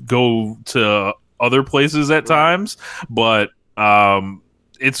could go to other places at times, but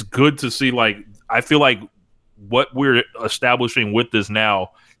it's good to see. Like, I feel like what we're establishing with this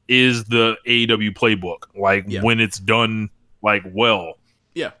now is the AEW playbook, like when it's done like well.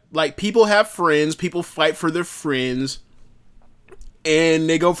 Yeah, like, people have friends, people fight for their friends, and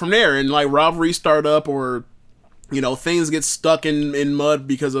they go from there, and like rivalries start up, or, you know, things get stuck in mud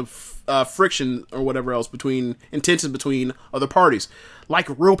because of friction or whatever else intentions between other parties, like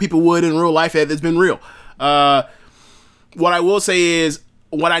real people would in real life that's been real. What I will say is,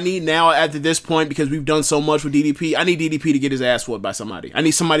 what I need now at this point, because we've done so much with DDP, I need DDP to get his ass whooped by somebody. I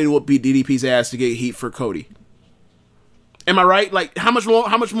need somebody to beat DDP's ass to get heat for Cody. Am I right? Like, how much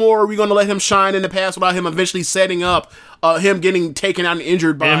more are we going to let him shine in the past without him eventually setting up him getting taken out and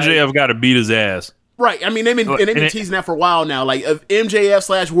injured by... MJF got to beat his ass. Right. I mean, they've been teasing that for a while now. Like, if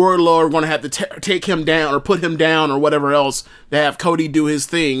MJF/Wardlow are going to have to take him down or put him down or whatever else, to have Cody do his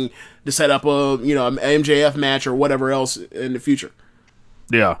thing to set up an MJF match or whatever else in the future.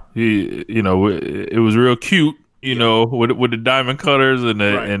 Yeah. It was real cute, know, with the diamond cutters and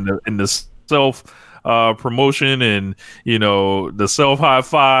the self... promotion, and the self high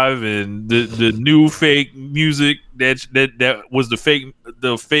five, and the new fake music that was the fake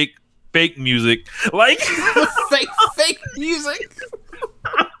music, like fake music.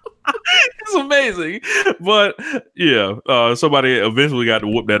 It's amazing, but somebody eventually got to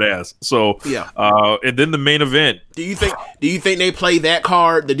whoop that ass. So and then the main event. Do you think they play that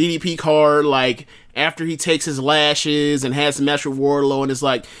card, the DDP card, like after he takes his lashes and has a match with Wardlow, and it's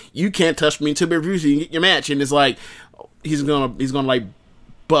like, you can't touch me until pay-per-view, you can get your match, and it's like he's gonna like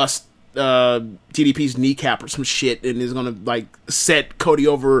bust DDP's kneecap or some shit, and is gonna like set Cody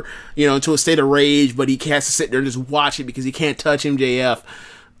over, into a state of rage, but he has to sit there and just watch it because he can't touch MJF.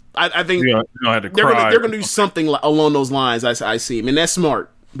 I think they're gonna do something along those lines. I see him, and that's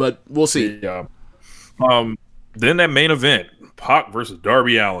smart, but we'll see. Yeah. Then that main event, Pac versus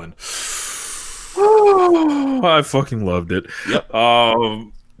Darby Allin. I fucking loved it. Yep.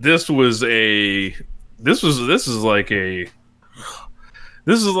 This was a this is like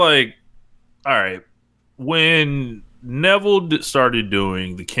all right, when Neville started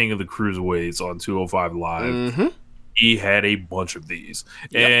doing the King of the Cruiserweights on 205 Live, he had a bunch of these,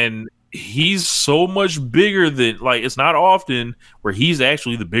 and he's so much bigger than, like, it's not often where he's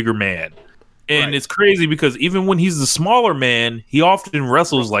actually the bigger man. And it's crazy because even when he's the smaller man, he often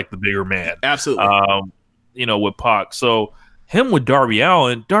wrestles like the bigger man. Absolutely. With Pac. So him with Darby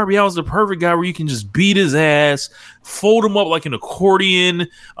Allin's the perfect guy where you can just beat his ass, fold him up like an accordion,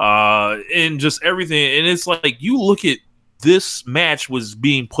 and just everything. And it's like, you look at this match was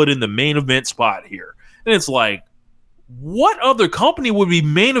being put in the main event spot here. And it's like, what other company would be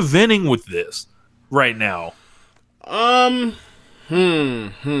main eventing with this right now? Well,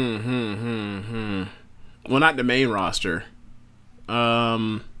 not the main roster.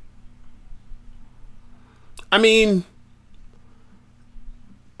 I mean,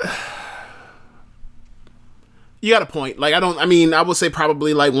 you got a point. Like, I would say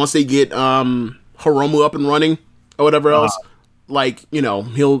probably, like, once they get Hiromu up and running or whatever else, like,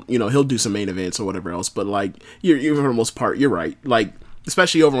 he'll do some main events or whatever else. But, like, you're for the most part, you're right. Like,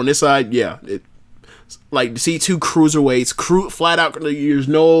 especially over on this side, yeah, like, to see two cruiserweights, flat out, you're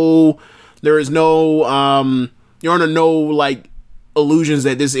under no, like, illusions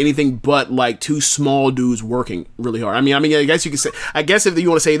that this is anything but, like, two small dudes working really hard. I mean, I guess you could say, if you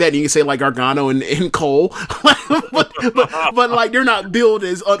want to say that, you can say, like, Gargano and Cole, but like, they're not built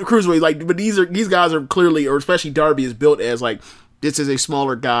as cruiserweights. Like, but these guys are clearly, or especially Darby, is built as, like, this is a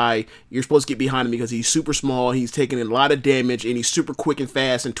smaller guy. You're supposed to get behind him because he's super small. He's taking a lot of damage, and he's super quick and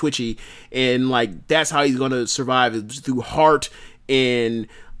fast and twitchy. And, like, that's how he's going to survive, is through heart and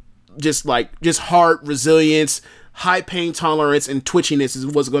just heart, resilience, high pain tolerance, and twitchiness is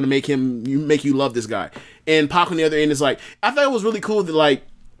what's going to make you love this guy. And Pac on the other end is like, I thought it was really cool that, like,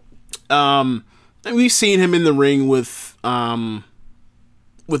 we've seen him in the ring with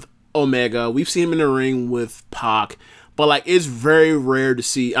Omega. We've seen him in the ring with Pac. But, like, it's very rare to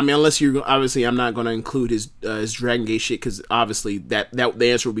see. I mean, unless you're obviously, I'm not going to include his Dragon Gate shit, because obviously that the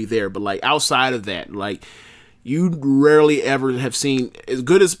answer will be there. But, like, outside of that, like, you rarely ever have seen, as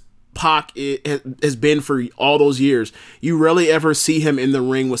good as Pac has been for all those years, you rarely ever see him in the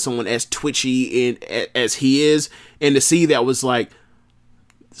ring with someone as twitchy and as he is. And to see that was like,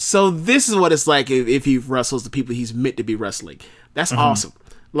 so this is what it's like if he wrestles the people he's meant to be wrestling. That's awesome.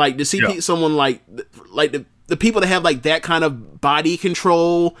 Like, to see someone like the people that have, like, that kind of body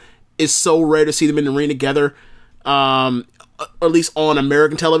control is so rare to see them in the ring together, or at least on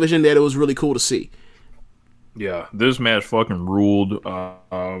American television, that it was really cool to see. Yeah, this match fucking ruled.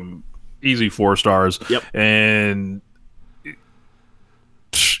 Easy 4 stars. Yep. And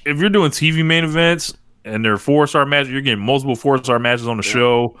if you're doing TV main events and they're 4-star matches, you're getting multiple 4-star matches on the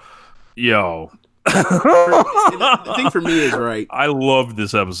show. Yo. The thing for me is, right, I loved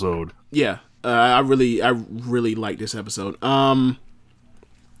this episode. Yeah. I really like this episode. I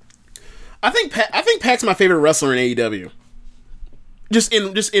think Pac's my favorite wrestler in AEW. Just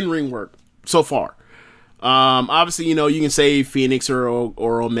in ring work so far. Obviously, you can say Phoenix or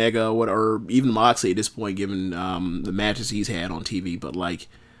Omega or even Moxley at this point, given the matches he's had on TV. But, like,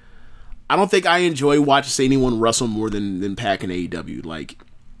 I don't think I enjoy watching anyone wrestle more than Pac in AEW. Like,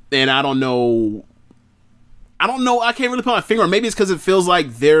 and I don't know. I can't really put my finger on. Maybe it's because it feels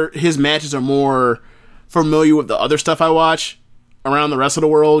like his matches are more familiar with the other stuff I watch around the rest of the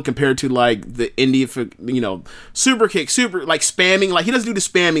world compared to, like, the indie, super kick, like, spamming. Like, he doesn't do the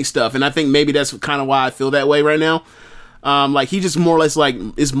spamming stuff, and I think maybe that's kind of why I feel that way right now. Like, he just more or less, like,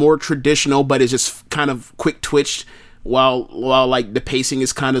 is more traditional, but is just kind of quick twitched while like, the pacing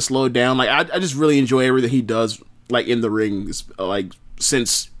is kind of slowed down. Like, I just really enjoy everything he does, like, in the ring, like,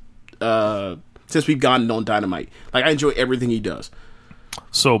 since we've gotten on Dynamite. Like, I enjoy everything he does.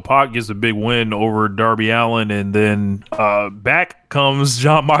 So Pac gets a big win over Darby Allin, and then back comes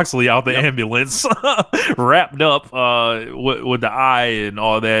Jon Moxley out the ambulance, wrapped up with the eye and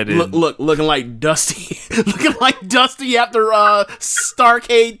all that. And looking like Dusty, after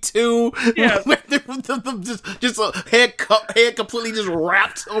Starrcade 2. Yeah, just a head completely just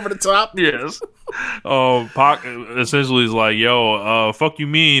wrapped over the top. Yes. Pac essentially is like, yo, fuck you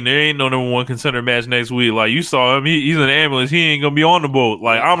mean there ain't no #1 contender match next week. Like, you saw him, he's in the ambulance, he ain't gonna be on the boat.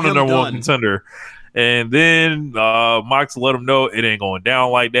 Like, I'm the #1 contender. And then Mox let him know it ain't going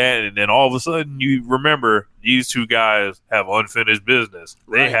down like that. And then all of a sudden, you remember these two guys have unfinished business.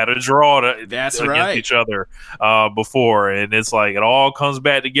 They had a draw against each other before, and it's like it all comes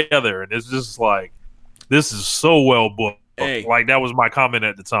back together. And it's just like, this is so well booked. Like, that was my comment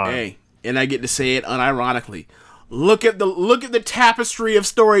at the time. And I get to say it unironically. Look at the tapestry of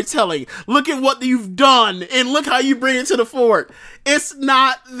storytelling. Look at what you've done, and look how you bring it to the fore. It's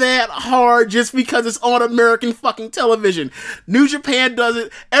not that hard just because it's on American fucking television. New Japan does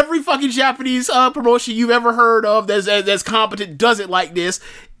it. Every fucking Japanese promotion you've ever heard of that's competent does it like this,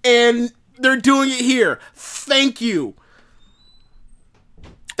 and they're doing it here. Thank you.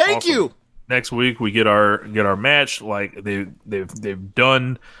 Thank you. Next week we get our match. Like they've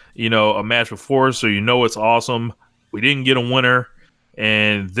done, a match before, so it's awesome. We didn't get a winner,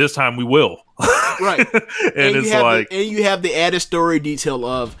 and this time we will. Right. and it's like, and you have the added story detail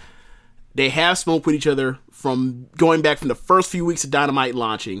of they have smoke with each other from going back from the first few weeks of Dynamite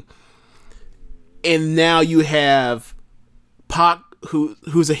launching, and now you have Pac,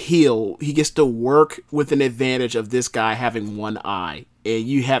 who's a heel. He gets to work with an advantage of this guy having one eye, and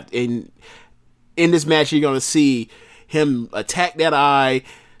you have in this match you're gonna see him attack that eye,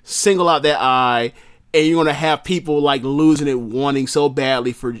 single out that eye. And you're gonna have people like losing it, wanting so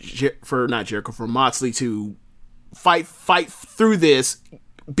badly for Moxley to fight through this,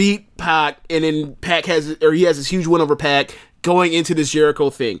 beat Pac, and then he has this huge win over Pac going into this Jericho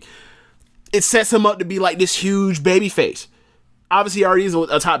thing. It sets him up to be like this huge babyface. Obviously, he already is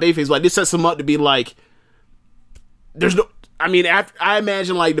a top babyface. Like this sets him up to be like, I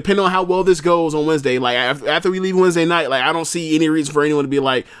imagine, like, depending on how well this goes on Wednesday, like, after we leave Wednesday night, like, I don't see any reason for anyone to be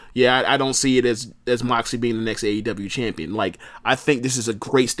like, yeah, I don't see it as Moxley being the next AEW champion. Like, I think this is a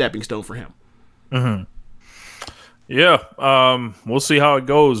great stepping stone for him. Mm-hmm. Yeah, we'll see how it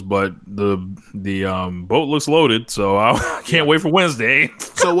goes, but the boat looks loaded, so I can't wait for Wednesday.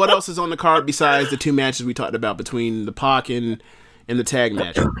 So what else is on the card besides the two matches we talked about between the Pac and the tag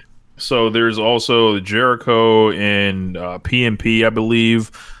match? So there's also Jericho and PNP, I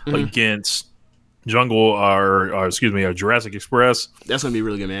believe, against Jurassic Express. That's going to be a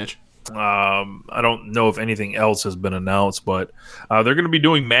really good match. I don't know if anything else has been announced, but they're going to be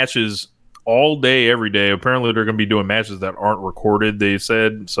doing matches all day, every day. Apparently, they're going to be doing matches that aren't recorded, they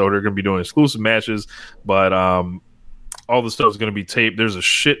said. So they're going to be doing exclusive matches, but all the stuff is going to be taped. There's a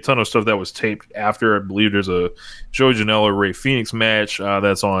shit ton of stuff that was taped after. I believe there's a Joey Janela Ray Phoenix match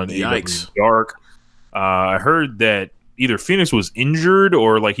that's on AEW Dark. I heard that either Phoenix was injured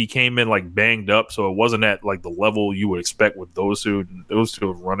or like he came in like banged up, so it wasn't at like the level you would expect with those two. Those two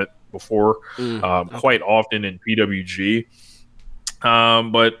have run it before quite often in PWG.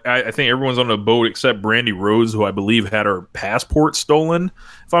 But I think everyone's on the boat except Brandy Rhodes, who I believe had her passport stolen,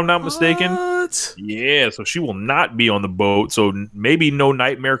 if I'm not mistaken. What? Yeah, so she will not be on the boat. So maybe no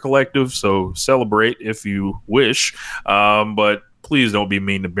Nightmare Collective. So celebrate if you wish. But please don't be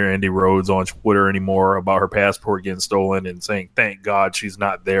mean to Brandy Rhodes on Twitter anymore about her passport getting stolen and saying thank God she's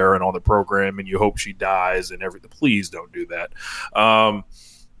not there and on the program and you hope she dies and everything. Please don't do that.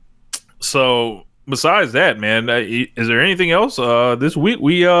 So besides that, man, is there anything else this week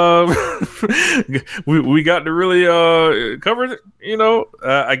we got to really cover?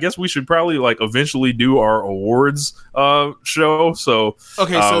 I guess we should probably like eventually do our awards show. So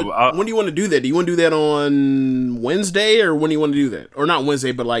okay, so when do you want to do that? Do you want to do that on Wednesday, or when do you want to do that? Or not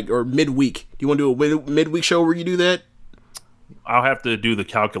Wednesday, but or midweek? Do you want to do a midweek show where you do that? I'll have to do the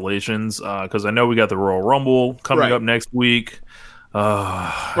calculations because I know we got the Royal Rumble coming up next week.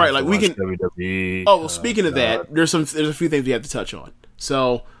 Right, like we can. WWE. Oh, well, speaking of that, there's a few things we have to touch on.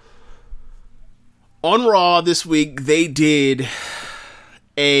 So on Raw this week, they did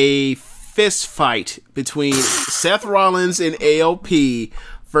a fist fight between Seth Rollins and AOP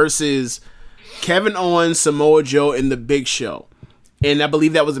versus Kevin Owens, Samoa Joe, and The Big Show, and I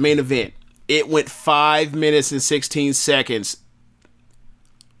believe that was the main event. It went 5 minutes and 16 seconds.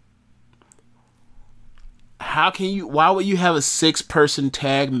 Why would you have a 6-person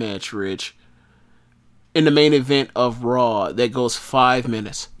tag match, Rich, in the main event of Raw that goes 5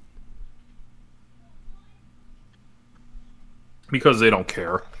 minutes? Because they don't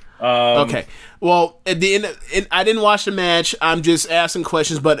care. Okay. Well, at the end, I didn't watch the match. I'm just asking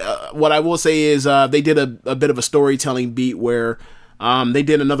questions. But what I will say is they did a bit of a storytelling beat where they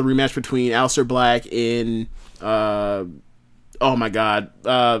did another rematch between Aleister Black and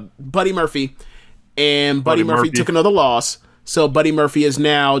Buddy Murphy. And Buddy Murphy took another loss, so Buddy Murphy is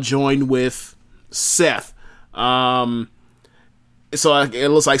now joined with Seth. So it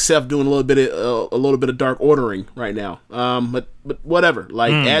looks like Seth doing a little bit of dark ordering right now. But whatever.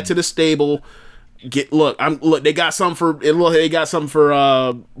 Like add to the stable. They got something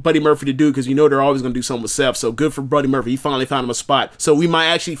for Buddy Murphy to do because they're always going to do something with Seth. So good for Buddy Murphy. He finally found him a spot. So we might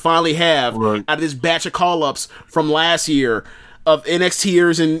actually finally have out of this batch of call ups from last year.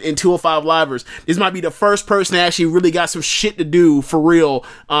 NXTers and 205 Livers. This might be the first person that actually really got some shit to do for real,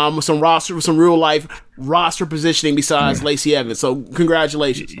 with some real life roster positioning besides Lacey Evans. So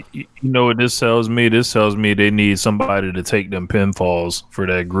congratulations. You know what this tells me? This tells me they need somebody to take them pinfalls for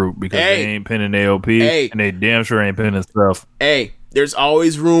that group because they ain't pinning AOP and they damn sure ain't pinning stuff. Hey, there's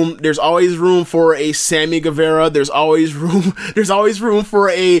always room for a Sammy Guevara. There's always room for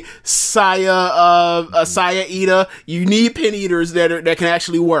a Saya Ida. You need pin eaters that can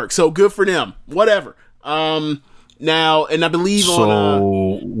actually work. So good for them. Whatever. Now, and I believe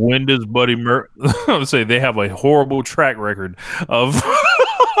when does Buddy Murphy? I would say they have a horrible track record of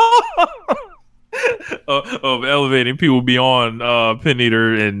of elevating people beyond pin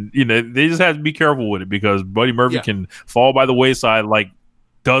eater, and they just have to be careful with it because Buddy Murphy can fall by the wayside like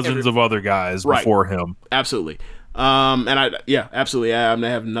dozens of other guys before him. Absolutely. Absolutely. I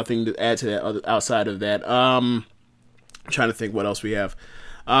have nothing to add to that outside of that. I'm trying to think what else we have.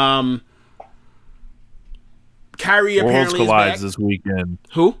 Kyrie apparently collides is back this weekend.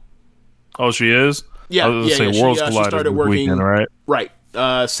 Who? Oh, she is? Yeah. I was going to say Worlds Collide started this working, weekend, right? Right.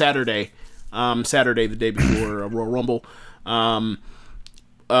 Saturday, the day before Royal Rumble.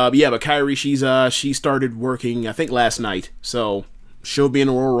 But Kyrie, she started working, I think, last night. So she'll be in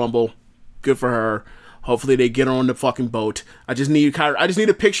the Royal Rumble. Good for her. Hopefully they get her on the fucking boat. I just need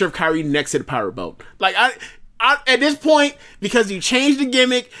a picture of Kyrie next to the pirate boat. Like I at this point, because you changed the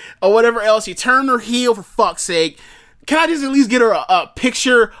gimmick or whatever else, you turned her heel for fuck's sake. Can I just at least get her a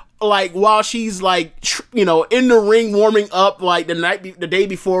picture, like while she's like, in the ring warming up, like the day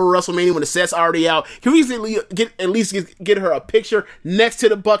before WrestleMania when the set's already out? Can we at least get her a picture next to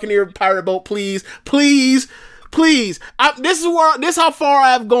the Buccaneer pirate boat, please, please? Please, this is how far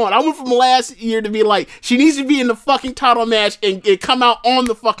I've gone. I went from last year to be like, she needs to be in the fucking title match and come out on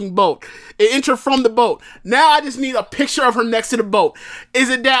the fucking boat and enter from the boat. Now I just need a picture of her next to the boat. Is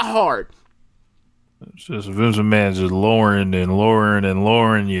it that hard? It's just Vince McMahon just lowering and lowering and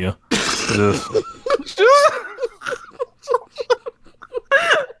lowering you.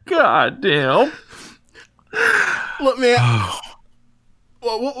 God damn. Look, man.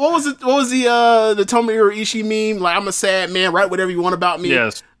 What was the Tomohiro Ishii meme? Like, I'm a sad man, write whatever you want about me.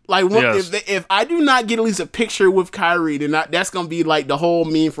 Yes. Like, if I do not get at least a picture with Kyrie, then that's gonna be like the whole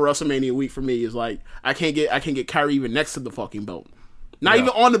meme for WrestleMania week for me. Is like I can't get Kyrie even next to the fucking boat, not even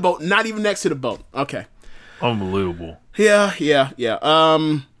on the boat, not even next to the boat. Okay. Unbelievable. Yeah.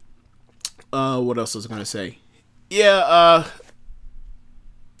 What else was I gonna say? Yeah.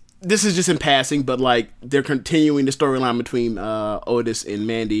 This is just in passing, but like they're continuing the storyline between Otis and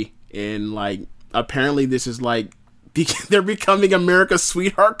Mandy, and like apparently this is like they're becoming America's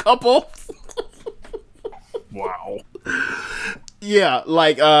sweetheart couple. Wow. Yeah,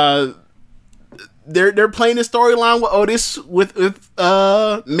 like they're playing the storyline with Otis with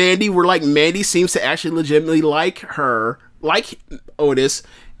Mandy, where like Mandy seems to actually legitimately like Otis,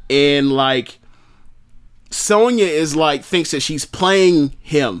 and like Sonya is like thinks that she's playing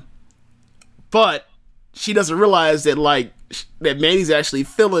him. But she doesn't realize that that Mandy's actually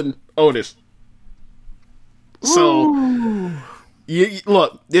feeling Otis. So,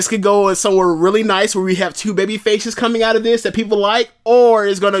 look, this could go somewhere really nice where we have two baby faces coming out of this that people like, or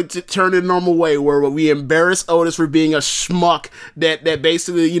it's going to turn the normal way where we embarrass Otis for being a schmuck that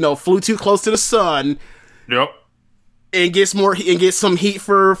basically, flew too close to the sun. Yep. And gets some heat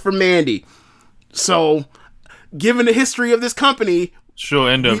for Mandy. So, given the history of this company, she'll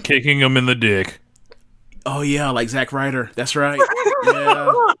end up kicking him in the dick. Oh, yeah, like Zack Ryder. That's right.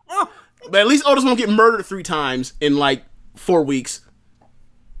 Yeah. But at least Otis won't get murdered 3 times in, 4 weeks.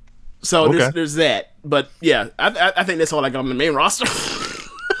 So there's that. But, yeah, I think that's all I got on the main roster.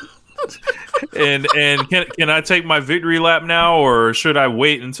 and can I take my victory lap now, or should I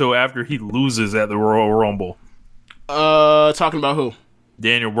wait until after he loses at the Royal Rumble? Talking about who?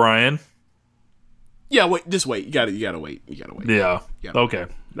 Daniel Bryan. Yeah, wait. Just wait. You gotta wait. Yeah. Okay.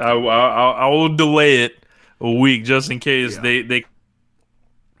 I will delay it a week just in case they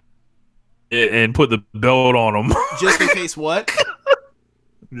and put the belt on them. Just in case what?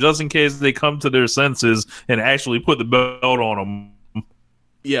 Just in case they come to their senses and actually put the belt on them.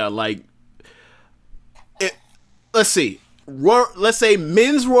 Yeah, let's see. Let's say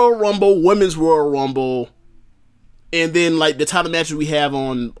men's Royal Rumble, women's Royal Rumble, and then the title matches we have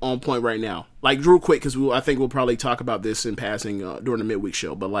on point right now. Real quick, because I think we'll probably talk about this in passing during the midweek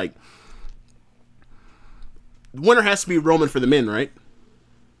show. But the winner has to be Roman for the men, right?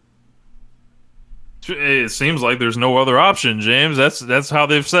 It seems like there's no other option, James. That's how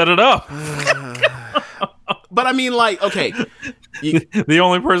they've set it up. But I mean, okay, the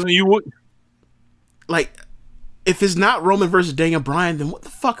only person you would if it's not Roman versus Daniel Bryan, then what the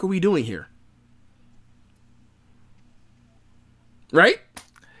fuck are we doing here? Right?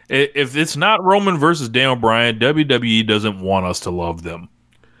 If it's not Roman versus Daniel Bryan, WWE doesn't want us to love them.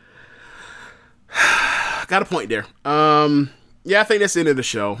 Got a point there. Yeah, I think that's the end of the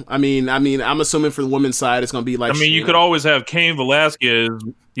show. I mean, I'm assuming for the women's side, it's going to be like. I mean, you could always have Cain Velasquez.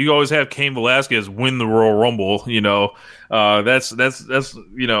 You always have Cain Velasquez win the Royal Rumble. You know, that's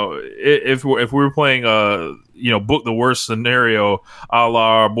you know, if we were playing book the worst scenario, a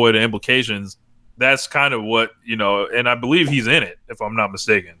la our boy The Implications. That's kind of what, you know, and I believe he's in it, if I'm not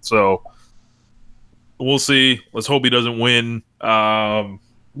mistaken. So we'll see. Let's hope he doesn't win. But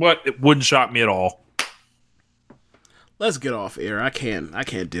it wouldn't shock me at all. Let's get off air. I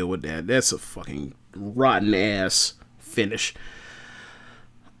can't deal with that. That's a fucking rotten ass finish.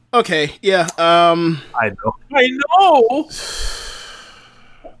 Okay, yeah. I know.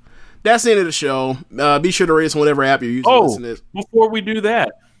 That's the end of the show. Be sure to rate us on whatever app you're using to listen to this. Before we do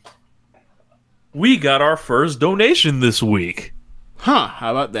that, we got our first donation this week. Huh,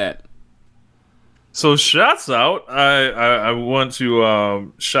 how about that? So shouts out. I want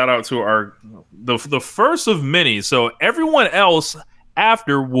to shout out to the first of many. So everyone else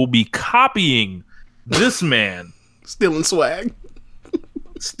after will be copying this man. Stealing swag.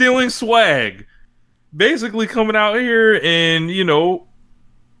 Basically coming out here and, you know,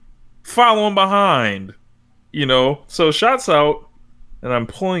 following behind. You know. So shouts out. And I'm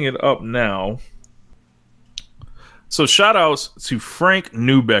pulling it up now. So shout outs to Frank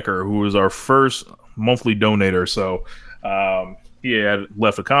Newbecker, who was our first monthly donator. So he had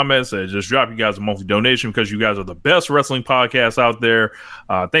left a comment, said, just drop you guys a monthly donation because you guys are the best wrestling podcast out there.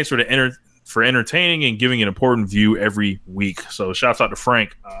 Thanks for entertaining and giving an important view every week. So shouts out to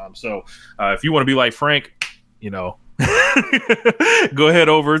Frank. So if you want to be like Frank, you know, go ahead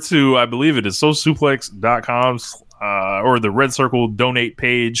over to, I believe it is socialsuplex.com or the Red Circle donate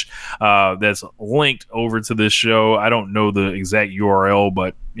page that's linked over to this show. I don't know the exact URL,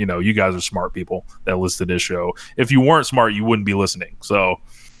 but you know, you guys are smart people that listen to this show. If you weren't smart, you wouldn't be listening. So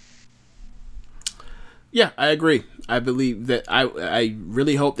yeah, I agree. I believe that I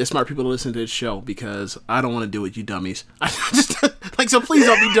really hope that smart people listen to this show because I don't want to do it, you dummies. So please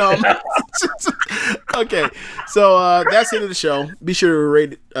don't be dumb. Okay, so that's the end of the show. Be sure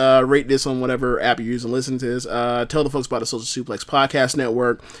to rate this on whatever app you're using to listen to this. Tell the folks about the Social Suplex Podcast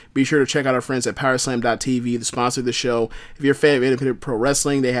Network. Be sure to check out our friends at Powerslam.tv, the sponsor of the show. If you're a fan of independent pro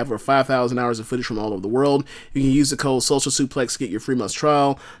wrestling, they have over 5,000 hours of footage from all over the world. You can use the code Social Suplex to get your free month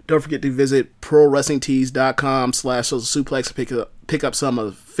trial. Don't forget to visit ProWrestlingTees.com/Social Suplex to pick up some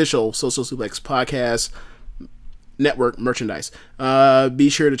official Social Suplex Podcast Network merchandise. Be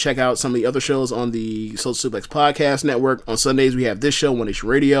sure to check out some of the other shows on the Social Suplex Podcast Network. On Sundays, we have this show, One Nation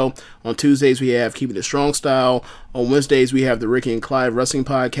Radio. On Tuesdays, we have Keeping It Strong Style. On Wednesdays, we have the Ricky and Clive Wrestling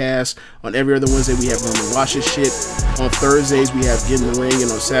Podcast. On every other Wednesday, we have Roman Watch His Shit. On Thursdays, we have Get in the Ring.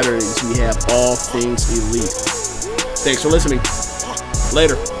 And on Saturdays, we have All Things Elite. Thanks for listening.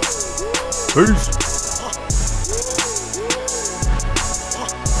 Later. Peace.